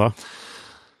begynner man da?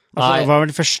 Altså, hva var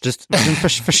det første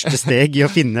steg i å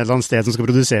finne et eller annet sted som skal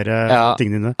produsere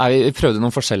tingene dine? Nei, vi prøvde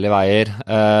noen forskjellige veier.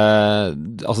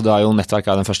 Altså det jo nettverk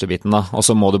den første biten da, og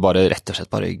så må du bare rett og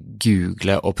slett bare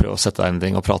google og prøve å sette deg inn i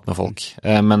ting og prate med folk.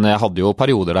 Men jeg hadde jo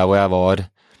perioder der hvor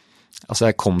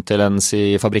jeg kom til en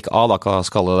fabrikk A, da kan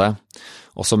jeg kalle det,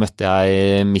 og så møtte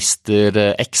jeg Mr.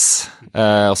 X,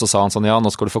 og så sa han sånn, ja,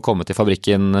 nå skal du få komme til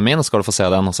fabrikken min, og så skal du få se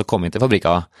den, og så kom jeg inn til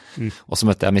fabrikka. Og så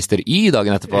møtte jeg Mr. Y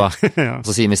dagen etterpå, og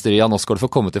så sier Mr. Y, ja, nå skal du få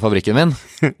komme til fabrikken min,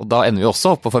 og da ender vi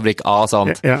også opp på fabrikk A,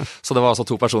 sant? Så det var altså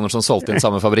 2 personer som solgte inn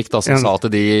samme fabrikk, da, som sa at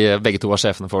begge 2 var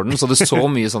sjefene for den, så det så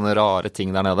mye sånne rare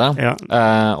ting der nede,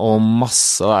 og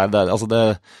masse altså det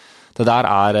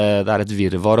der et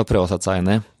virvar å prøve å sette seg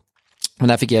inn i. Men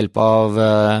jeg fikk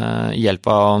hjelp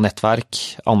av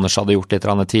nettverk. Anders hadde gjort litt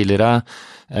tidligere.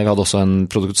 Vi hadde også en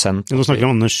produsent. Nå snakker vi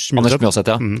om Anders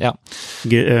Mjøseth, ja.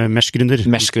 Mesh-gründer.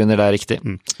 Mesh-gründer, det riktig.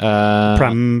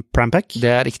 Prampack?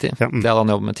 Det riktig. Det hadde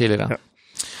han jobbet med tidligere.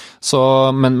 Så,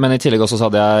 men i tillegg også så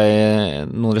hadde jeg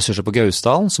noen ressurser på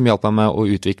Gausdal, som hjalp meg med å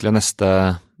utvikle neste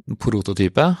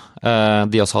prototype.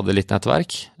 De også hadde litt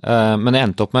nettverk, men jeg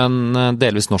endte opp med en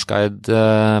delvis norskeid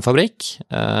fabrikk,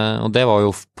 og det var jo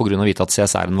på grunn av å vite at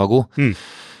CSR-en var god.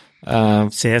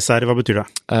 CSR, hva betyr det?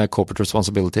 Corporate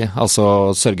Responsibility, altså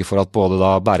sørge for at både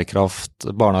da bærekraft,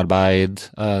 barnearbeid,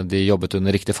 de jobbet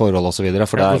under riktige forhold og så videre.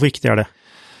 Hvor viktig det?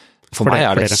 For meg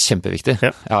det kjempeviktig.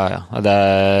 Ja.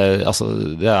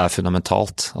 Det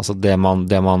fundamentalt. Altså det man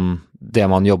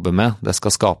jobber med, det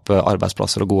skal skape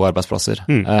arbeidsplasser og gode arbeidsplasser.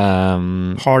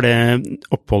 Har det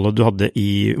oppholdet du hadde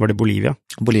var det Bolivia?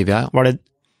 Bolivia, ja.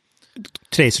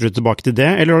 Tracer du tilbake til det,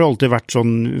 eller har det alltid vært sånn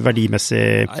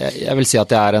verdimessig? Jeg vil si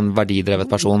at jeg en verdidrevet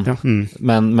person,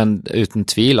 men uten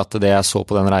tvil at det jeg så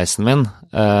på den reisen min,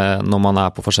 når man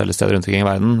på forskjellige steder rundt omkring i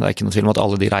verden, det ikke noe tvil om at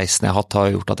alle de reisene jeg har hatt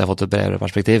har gjort at jeg har fått et bredere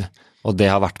perspektiv, og det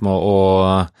har vært med å,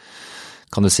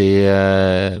 kan du si,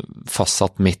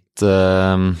 fastsatt mitt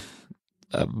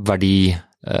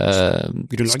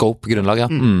grunnlag, ja.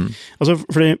 Altså,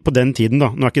 fordi på den tiden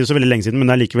da, nå ikke det så veldig lenge siden, men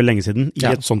det likevel lenge siden, i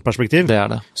et sånt perspektiv,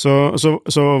 det.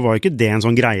 Så var ikke det en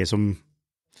sånn greie som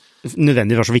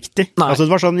nødvendig var så viktig. Nei. Altså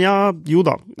det var sånn, jo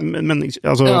da, men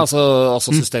altså... Ja, altså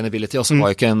sustainability også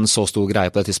var jo ikke en så stor greie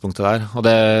på det tidspunktet der, og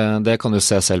det kan du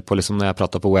se selv på liksom når jeg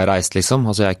pratet på hvor jeg reiste liksom,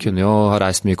 altså jeg kunne jo ha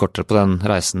reist mye kortere på den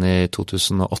reisen i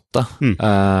 2008.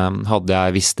 Hadde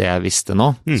jeg visst det jeg visste nå,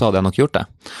 så hadde jeg nok gjort det.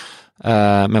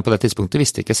 Men på det tidspunktet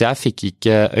visste jeg ikke, så jeg fikk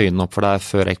ikke øynene opp for det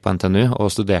før jeg gikk på NTNU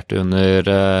og studerte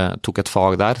tok et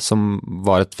fag der som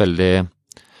var et veldig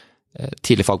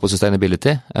tidlig fag på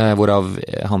sustainability, hvorav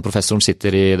han professoren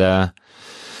sitter i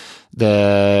det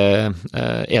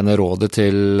ene rådet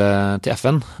til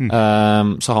FN,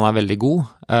 så han veldig god,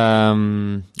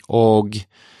 og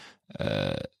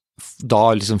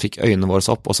da liksom fikk øynene våre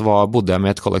opp, og så bodde jeg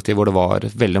med et kollektiv hvor det var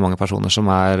veldig mange personer som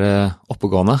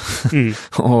oppegående,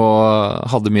 og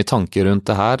hadde mye tanker rundt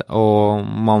det her, og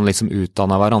man liksom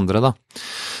utdannet hverandre da.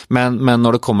 Men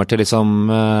når det kommer til liksom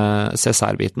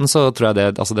CSR-biten, så tror jeg i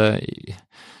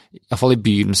hvert fall i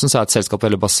begynnelsen så et selskap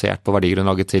veldig basert på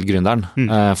verdigrunnlaget til gründeren,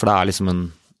 for det liksom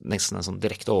nesten en sånn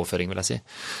direkte overføring, vil jeg si.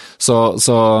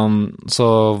 Så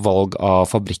valg av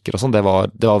fabrikker og sånn, det var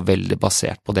veldig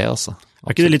basert på det, altså.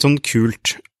 Ikke det litt sånn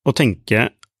kult å tenke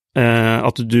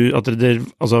at det,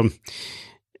 altså,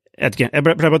 jeg pleier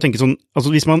bare å tenke sånn,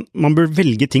 altså hvis man bør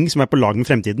velge ting som på lag med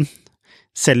fremtiden,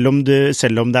 selv om det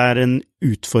en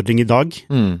utfordring i dag,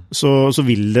 så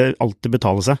vil det alltid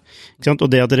betale seg, ikke sant? Og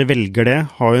det at dere velger det,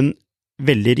 har jo en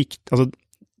veldig altså,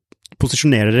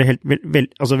 posisjonerer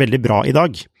dere veldig bra i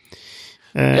dag.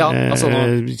 Ja, altså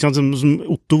som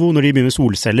Ottovo når de begynner med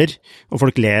solceller, og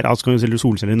folk ler at skal selge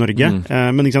solceller i Norge,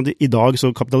 men ikke sant, i dag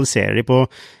så kapitaliserer de på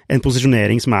en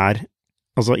posisjonering som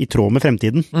altså, i tråd med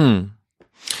fremtiden.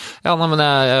 Ja, men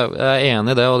jeg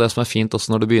enig i det, og det som fint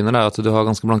også når du begynner at du har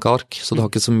ganske blanke ark, så du har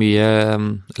ikke så mye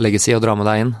legacy å dra med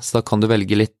deg inn, så da kan du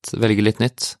velge litt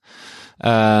nytt.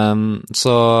 Men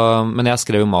jeg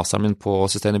skrev jo masteren min på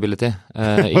sustainability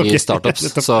i startups,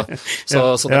 så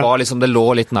det var liksom, det lå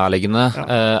litt nærliggende.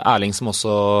 Erling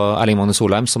Magnus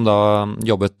Solheim, som da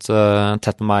jobbet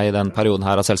tett med meg i den perioden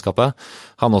her av selskapet,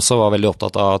 han også var veldig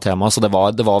opptatt av temaet, så det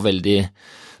var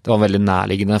veldig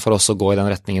nærliggende for oss å gå i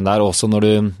den retningen der. Også når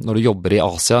du jobber i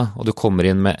Asia, og du kommer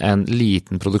inn med en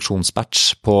liten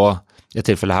produksjonsbatch på i et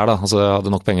tilfelle her da, altså jeg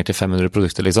hadde nok penger til 500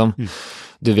 produkter liksom.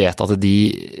 du vet at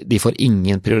de får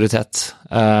ingen prioritet,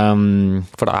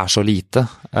 for det så lite,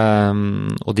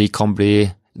 og de kan bli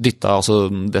dyttet,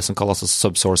 altså det som kalles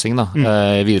subsourcing da,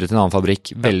 videre til en annen fabrikk,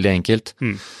 veldig enkelt.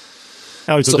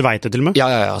 Ja, uten at du vet det til og med?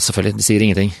 Ja, selvfølgelig, de sier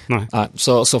ingenting. Nei.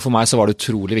 Så for meg så var det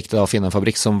utrolig viktig da, å finne en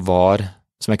fabrikk som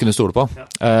jeg kunne stole på,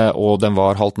 og den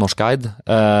var halvt norsk eid.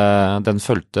 Den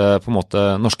følte på en måte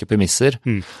norske premisser.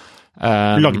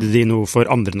 Lagde de noe for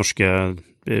andre norske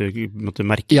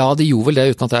merker? Ja, de gjorde vel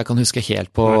det uten at jeg kan huske helt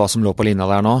på hva som lå på linja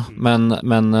der nå, men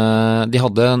de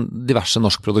hadde diverse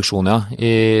norsk produksjon, ja,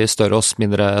 i større og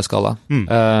mindre skala.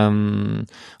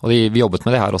 Og vi jobbet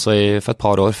med det her også for et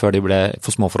par år før de ble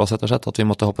for små for oss, rett og slett, at vi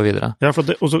måtte hoppe videre. Ja, for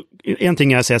en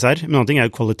ting CSR, men en annen ting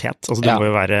jo kvalitet. Altså, det må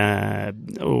jo være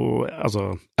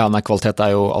Ja, nei, kvalitet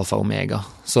jo alfa og omega.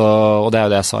 Og det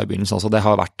jo det jeg sa i begynnelsen også. Det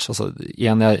har vært,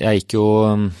 igjen, jeg gikk jo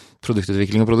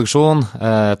produktutvikling og produksjon,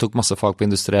 tok masse fag på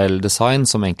industriell design,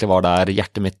 som egentlig var der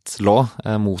hjertet mitt lå,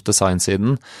 mot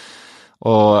designsiden,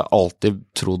 og alltid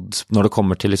trodd, når det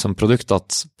kommer til liksom produkt,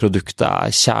 at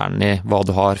produktet kjernen i hva du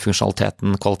har,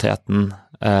 funksjonaliteten, kvaliteten,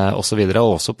 og så videre,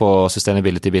 og også på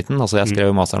sustainability-biten. Altså jeg skrev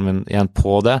jo masteren min igjen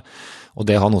på det, og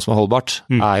det å ha noe som holdbart,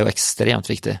 jo ekstremt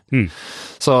viktig.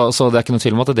 Så det ikke noe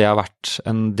tvil om at det har vært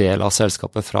en del av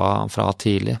selskapet fra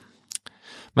tidlig.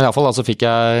 Men i alle fall så fikk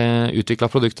jeg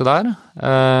utviklet produktet der.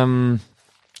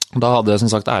 Da hadde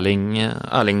som sagt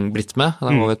Erling blitt med.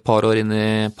 Da var vi et par år inn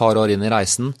i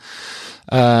reisen.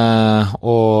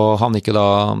 Og han gikk jo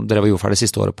da, dere var jo ferdig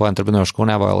siste året på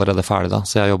entreprenørskolen, jeg var jo allerede ferdig da,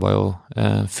 så jeg jobbet jo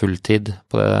fulltid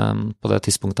på det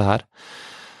tidspunktet her.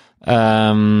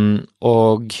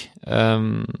 Og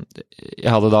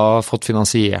jeg hadde da fått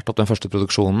finansiert opp den første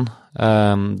produksjonen.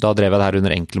 Da drev jeg det her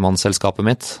under enkeltmannsselskapet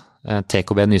mitt,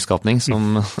 TKB Nyskapning,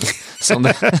 som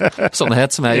det het, som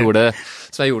jeg gjorde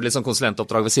litt sånn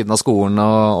konsulentoppdrag ved siden av skolen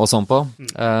og sånn på,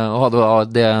 og hadde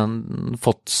da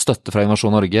fått støtte fra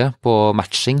Innovasjon Norge på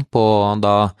matching på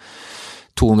da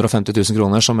 250 000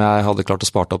 kroner som jeg hadde klart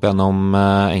å sparte opp gjennom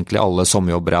egentlig alle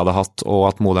sommerjobber jeg hadde hatt, og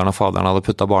at moderen og faderen hadde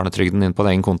puttet barnetrygden inn på en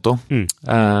egen konto.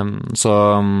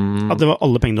 At det var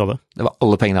alle pengene du hadde? Det var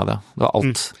alle pengene jeg hadde, det var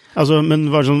alt. Altså, men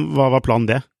hva var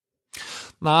planen det?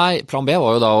 Nei, plan B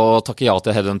var jo da å takke ja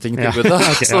til headhunting-tilbudet.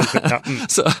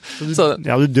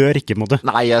 Ja, du dør ikke, på en måte.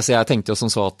 Nei, jeg tenkte jo som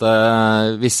så at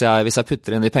hvis jeg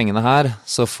putter inn de pengene her,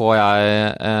 så får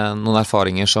jeg noen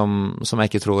erfaringer som jeg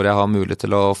ikke tror jeg har mulighet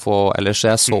til å få ellers.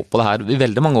 Jeg så på det her, i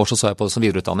veldig mange år så jeg på det som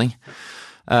videreutdanning.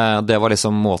 Det var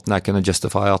liksom måten jeg kunne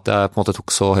justify at jeg på en måte tok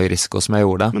så høy risiko som jeg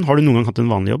gjorde. Men har du noen gang hatt en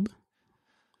vanlig jobb?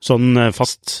 Sånn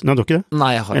fast? Nei, du har ikke det?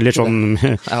 Nei, jeg har eller ikke sånn,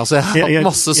 det. Jeg har hatt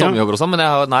masse sommerjobber og sånn, men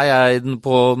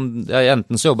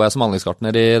enten så jobbet jeg som anleggsgartner,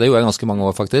 det gjorde jeg ganske mange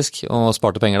år faktisk, og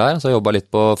sparte penger der, så jeg jobbet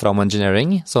litt på Framo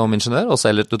Engineering som ingeniør, og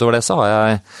så utover det så har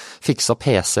jeg fikset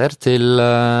PC-er til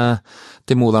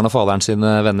moderen og faderen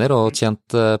sine venner, og tjent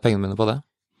pengene mine på det.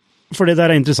 For det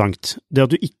der interessant, det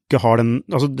at du ikke har den,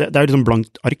 altså det jo liksom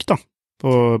blankt ark da,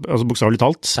 altså bokstavelig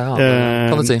talt. Ja,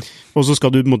 kan du si. Og så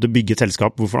skal du måtte bygge et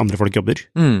selskap hvorfor andre folk jobber.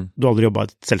 Du har aldri jobbet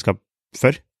i et selskap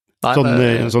før?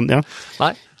 Nei. Sånn, ja.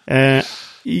 Nei.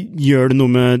 Gjør det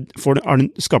noe med,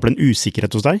 skaper det en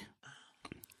usikkerhet hos deg?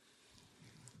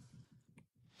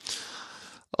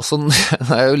 Altså,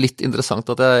 det jo litt interessant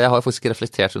at jeg har faktisk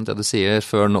reflektert rundt det du sier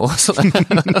før nå, så jeg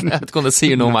vet ikke om det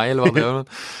sier noe om meg, eller hva det gjør,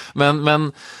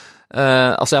 men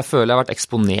altså jeg føler jeg har vært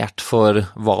eksponert for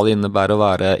hva det innebærer å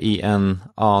være i en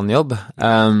annen jobb,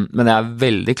 men jeg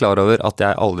veldig klar over at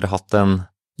jeg aldri har hatt en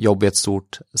jobb i et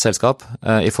stort selskap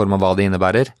i form av hva det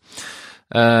innebærer,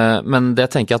 men det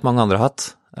tenker jeg at mange andre har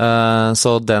hatt,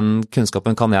 så den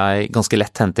kunnskapen kan jeg ganske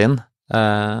lett hente inn.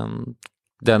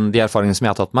 De erfaringene som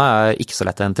jeg har tatt meg ikke så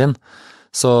lett å hente inn.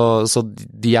 Så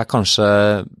de kanskje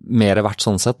mer verdt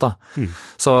sånn sett da.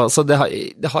 Så det har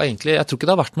egentlig, jeg tror ikke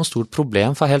det har vært noe stort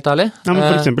problem, for helt ærlig. Ja, men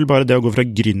for eksempel bare det å gå fra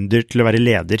gründer til å være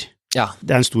leder, ja.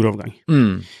 Det en stor overgang.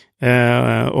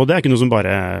 Og det ikke noe som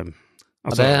bare...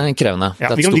 Altså, ja, det krevende, ja,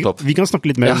 det et stort hopp. Vi kan snakke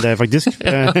litt mer om det faktisk,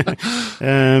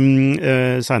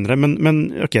 senere, men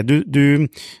ok,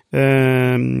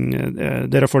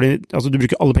 dere får altså du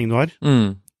bruker alle pengene du har,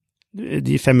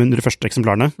 de 500 første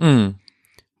eksemplarene,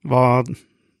 hva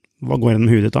går gjennom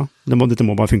huet ditt da? Dette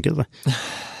må bare funke, det.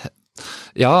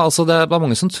 Ja, altså det bare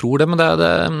mange som tror det, men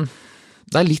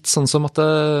det litt sånn som at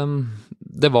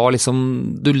det var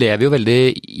liksom, du lever jo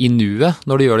veldig i nuet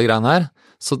når du gjør det greiene her,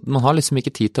 så man har liksom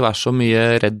ikke tid til å være så mye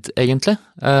redd egentlig,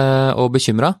 og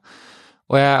bekymret.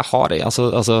 Og jeg har,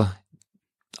 altså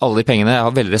alle de pengene, jeg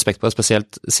har veldig respekt på det,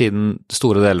 spesielt siden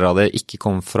store deler av det ikke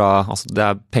kom fra, altså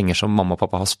det penger som mamma og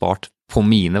pappa har spart på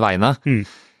mine vegne.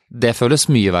 Det føles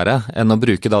mye verre enn å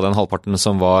bruke da den halvparten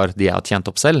som var de jeg har tjent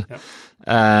opp selv.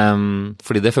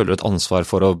 Fordi det føler et ansvar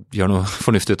for å gjøre noe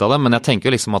fornuftig ut av det, men jeg tenker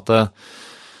jo liksom at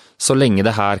så lenge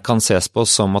det her kan ses på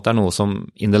som at det noe som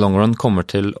in the long run kommer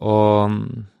til å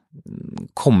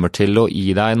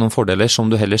gi deg noen fordeler som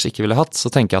du ellers ikke ville hatt, så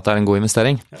tenker jeg at det en god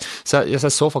investering. Så jeg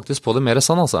så faktisk på det mer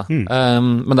sånn altså.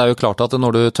 Men det jo klart at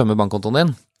når du tømmer bankkontoen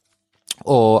din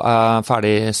og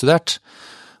ferdig studert,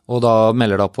 og da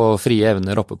melder deg på frie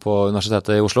evner oppe på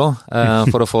Universitetet i Oslo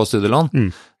for å få studielån,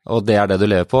 og det det du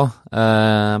lever på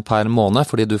per måned,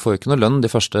 fordi du får jo ikke noe lønn de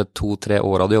første 2-3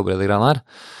 årene du jobber i det greiene her,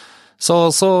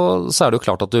 så det jo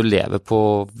klart at du lever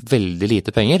på veldig lite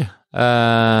penger.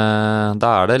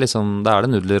 Da det liksom, da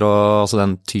det nudler og altså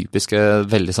den typiske,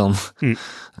 veldig sånn,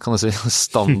 kan jeg si,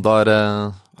 standard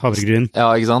havregryn.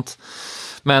 Ja, ikke sant?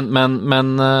 Men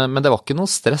det var ikke noe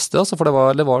stress det, altså, for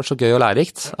det var så gøy og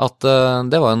lærerikt at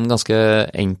det var en ganske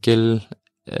enkel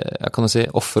jeg kan jo si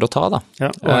offer å ta da.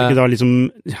 Ja, og ikke da liksom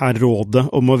her rådet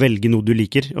om å velge noe du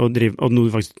liker og noe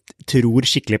du faktisk tror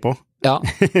skikkelig på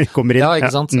kommer inn. Ja, ikke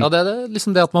sant? Ja, det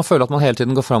liksom det at man føler at man hele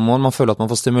tiden går fremover, man føler at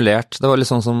man får stimulert. Det var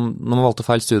liksom som når man valgte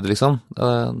feil studie liksom.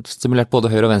 Stimulert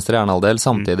både høyre og venstre hjernehalvdel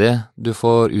samtidig. Du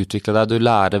får utvikle deg, du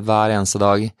lærer hver eneste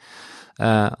dag.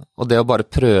 Og det å bare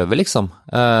prøve liksom.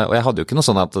 Og jeg hadde jo ikke noe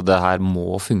sånn at det her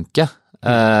må funke.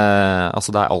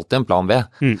 Altså det alltid en plan B.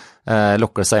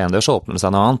 Lokker det seg en dør, så åpner det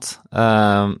seg noe annet.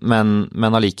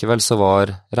 Men allikevel så var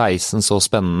reisen så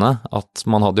spennende at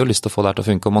man hadde jo lyst til å få det her til å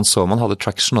funke, og man så man hadde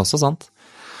traction også, sant?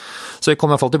 Så jeg kom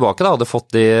i hvert fall tilbake da, hadde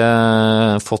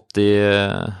fått de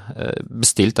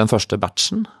bestilt den første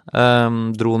batchen,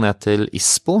 dro ned til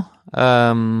ISPO,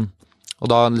 og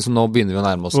da liksom nå begynner vi å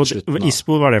nærme oss slutten.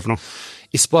 ISPO, hva det for noe?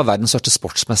 ISPO verdens største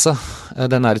sportsmesse.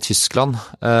 Den i Tyskland.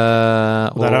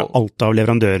 Og der alt av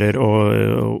leverandører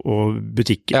og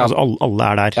butikker, altså alle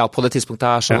der. Ja, på det tidspunktet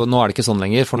her, så nå det ikke sånn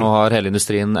lenger, for nå har hele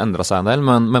industrien endret seg en del,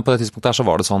 men på det tidspunktet her så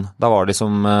var det sånn. Da var det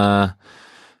liksom,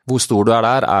 hvor stor du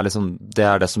der, liksom, det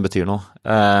det som betyr noe.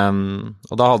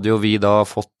 Og da hadde jo vi da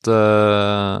fått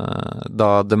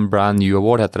da The Brand New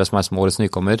Award, heter det, som som årets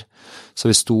nykommer. Så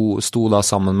vi sto da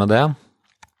sammen med det.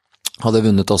 Hadde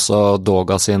vunnet også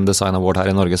Doga sin Design Award her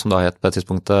i Norge, som da het på et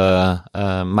tidspunkt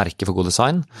merke for god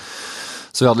design.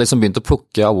 Så vi hadde liksom begynt å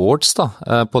plukke awards da,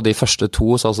 på de første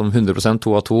 2, så altså 100%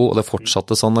 2 av 2, og det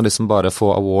fortsatte sånn å liksom bare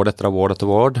få award etter award etter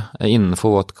award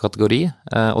innenfor vår kategori.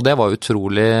 Og det var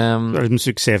utrolig... Det en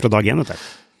suksess fra dag 1, dette.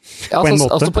 Ja,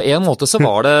 altså på en måte så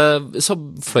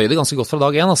fløy det ganske godt fra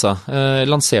dag 1, altså.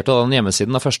 Lanserte da den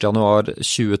hjemmesiden da 1. januar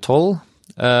 2012.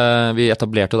 Vi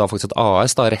etablerte da faktisk et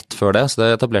AS da rett før det, så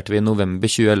det etablerte vi i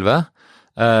november 2011.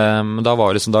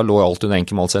 Da lå alt under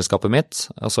enkeltmannsselskapet mitt,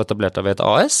 og så etablerte vi et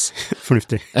AS.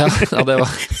 Fornuftig. Ja, det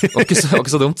var ikke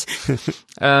så dumt.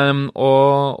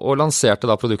 Og lanserte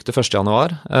da produktet 1.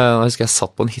 januar. Da husker jeg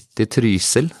satt på en hytte i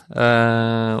Trysil,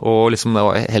 og liksom det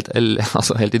var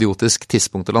helt idiotisk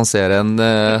tidspunkt å lansere en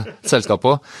selskap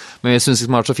på. Men jeg synes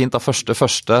liksom det var så fint da,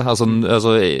 altså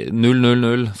 000,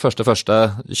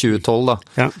 1.1.2012 da.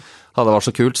 Ja. Hadde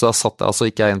vært så kult, så da satt jeg altså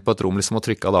ikke inn på et rom liksom og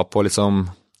trykket da på liksom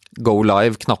Go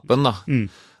Live-knappen da,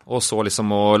 og så liksom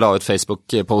å la ut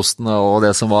Facebook-postene og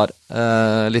det som var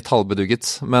litt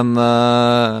halvbedugget, men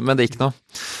det gikk noe.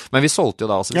 Men vi solgte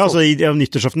jo da altså. Ja, altså i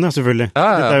nyttårsaften, selvfølgelig.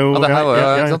 Ja, det her var jo,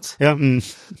 ikke sant? Ja,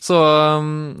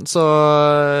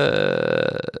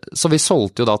 Så vi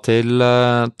solgte jo da til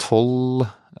 12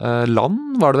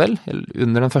 land, var det vel,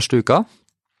 under den første uka.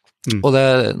 Og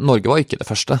Norge var ikke det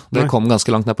første. Det kom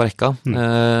ganske langt ned på rekka.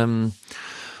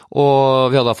 Og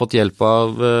vi hadde fått hjelp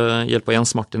av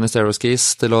Jens Martin i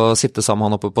Stereoskis til å sitte sammen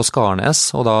han oppe på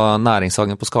Skarnes, og da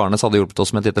næringshagen på Skarnes hadde hjulpet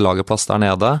oss med et lite lagerplass der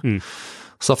nede.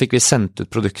 Så da fikk vi sendt ut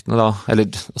produktene da,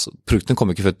 produktene kom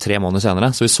ikke før 3 måneder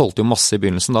senere, så vi solgte jo masse i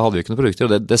begynnelsen, da hadde vi ikke noen produkter,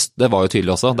 og det var jo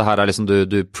tydelig også. Det her liksom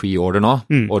du pre-order nå,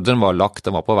 ordren var lagt,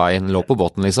 den var på vei, den lå på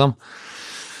båten liksom.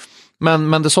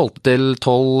 Men det solgte til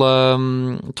 12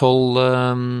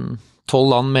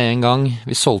 land med en gang.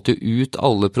 Vi solgte jo ut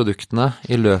alle produktene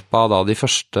i løpet av da de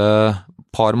første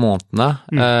par månedene.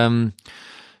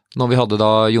 Når vi hadde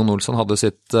da, Jon Olsson hadde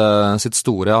sitt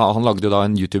store, han lagde jo da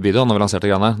en YouTube-video når vi lanserte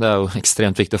greiene. Det jo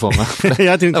ekstremt viktig å få med.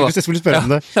 Jeg tenkte ikke skulle spørre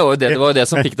om det. Det var jo det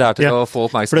som fikk det her til å få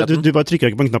oppmerksomheten. For du bare trykker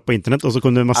ikke på en knapp på internett, og så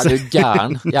kom det masse. Du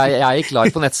gæren. Jeg gikk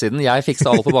live på nettsiden, jeg fikset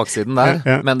alt på baksiden der,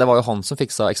 men det var jo han som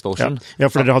fikset exposure.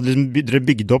 Ja, for dere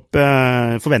bygde opp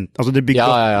altså dere bygde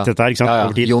opp dette her, ikke sant?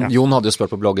 Over tid. Jon hadde jo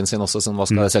spurt på bloggen sin også, hva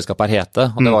skal det selskapet her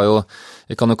hete? Og det var jo,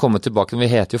 vi kan jo komme tilbake, vi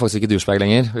heter jo faktisk ikke Douchebag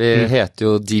lenger. Vi heter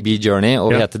jo DB Journey,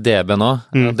 og vi heter DB nå.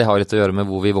 Det har litt å gjøre med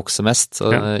hvor vi vokser mest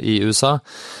i USA.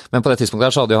 Men på det tidspunktet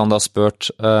der så hadde jo han da spurt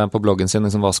på bloggen sin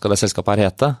liksom, hva skal det selskapet her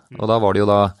hete? Og da var det jo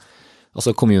da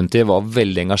altså community var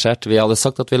veldig engasjert. Vi hadde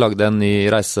sagt at vi lagde en ny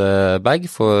reisebag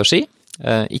for ski,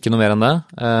 ikke noe mer enn det,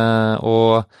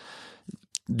 og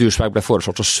douchebag ble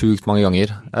foreslått så sjukt mange ganger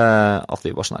at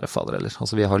vi var sånn her fader eller.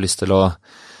 Altså vi har lyst til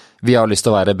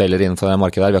å være rebeller innenfor det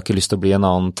markedet der. Vi har ikke lyst til å bli en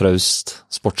annen traust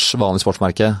vanlig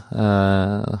sportsmerke.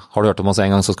 Har du hørt om oss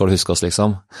en gang, så skal du huske oss,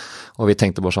 liksom. Og vi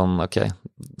tenkte bare sånn, ok.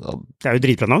 Det jo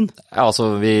dritbra navn. Ja, altså,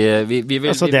 vi vil...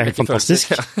 Altså, det helt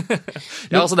fantastisk.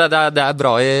 Ja, altså, det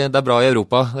bra i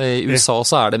Europa. I USA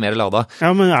så det mer Lada.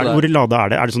 Ja, men hvor Lada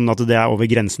det? Det sånn at det over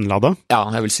grensen Lada? Ja,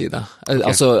 jeg vil si det. Okay.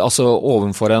 Altså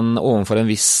ovenfor en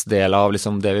viss del av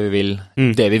liksom, det vi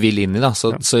vil inn i, da.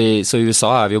 Så i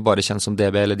USA vi jo bare kjent som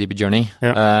DB eller DB Journey.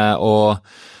 Ja.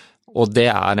 Og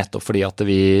det nettopp fordi at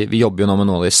vi jobber jo nå med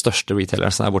noen av de største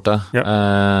retailerne der borte,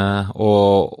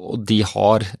 og de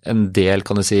har en del,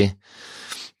 kan du si,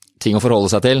 ting å forholde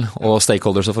seg til, og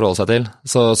stakeholders å forholde seg til,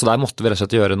 så der måtte vi rett og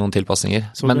slett gjøre noen tilpasninger.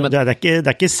 Så men, det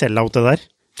ikke sell-out det der?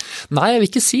 Nei, jeg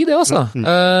vil ikke si det, altså.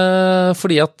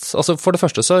 Fordi at, altså for det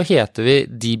første så heter vi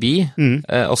DB,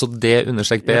 altså D_B_,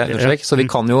 så vi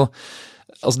kan jo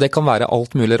altså det kan være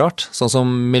alt mulig rart, sånn som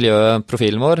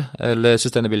miljøprofilen vår, eller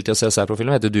sustainability og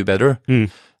CSR-profilen heter Do Better.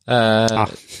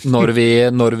 Når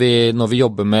vi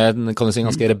jobber med, kan du si,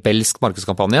 en ganske rebelsk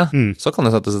markedskampanje, så kan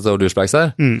det settes et douchebags der.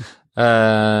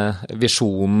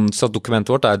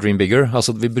 Visjonsdokumentet vårt Dream Bigger,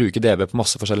 altså vi bruker DB på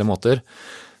masse forskjellige måter.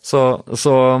 Så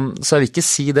jeg vil ikke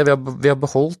si det, vi har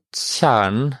beholdt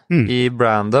kjernen i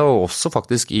brandet, og også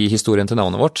faktisk i historien til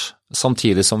navnet vårt,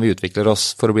 samtidig som vi utvikler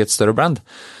oss for å bli et større brand.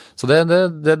 Så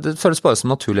det føles bare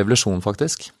som naturlig evolusjon,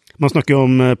 faktisk. Man snakker jo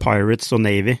om Pirates og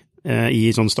Navy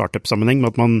i sånn startup-sammenheng, med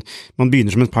at man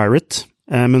begynner som en pirate,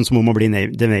 men så må man bli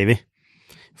The Navy.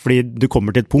 Fordi du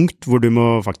kommer til et punkt hvor du må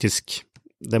faktisk,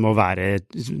 du må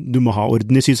ha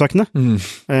orden i sysakene.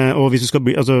 Og hvis du skal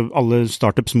bli, altså alle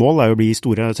startups mål jo å bli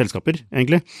store selskaper,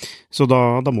 egentlig. Så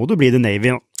da må du bli The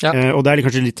Navy. Ja. Og det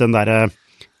kanskje litt den der...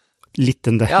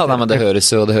 Ja, nei, men det høres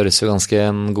jo ganske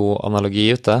en god analogi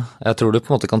ut, det. Jeg tror du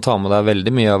på en måte kan ta med deg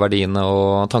veldig mye av verdiene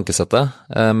og tankesettet,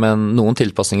 men noen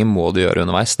tilpasninger må du gjøre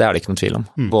underveis, det det ikke noen tvil om.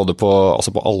 Både på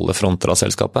alle fronter av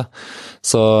selskapet.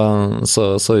 Så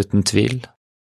uten tvil.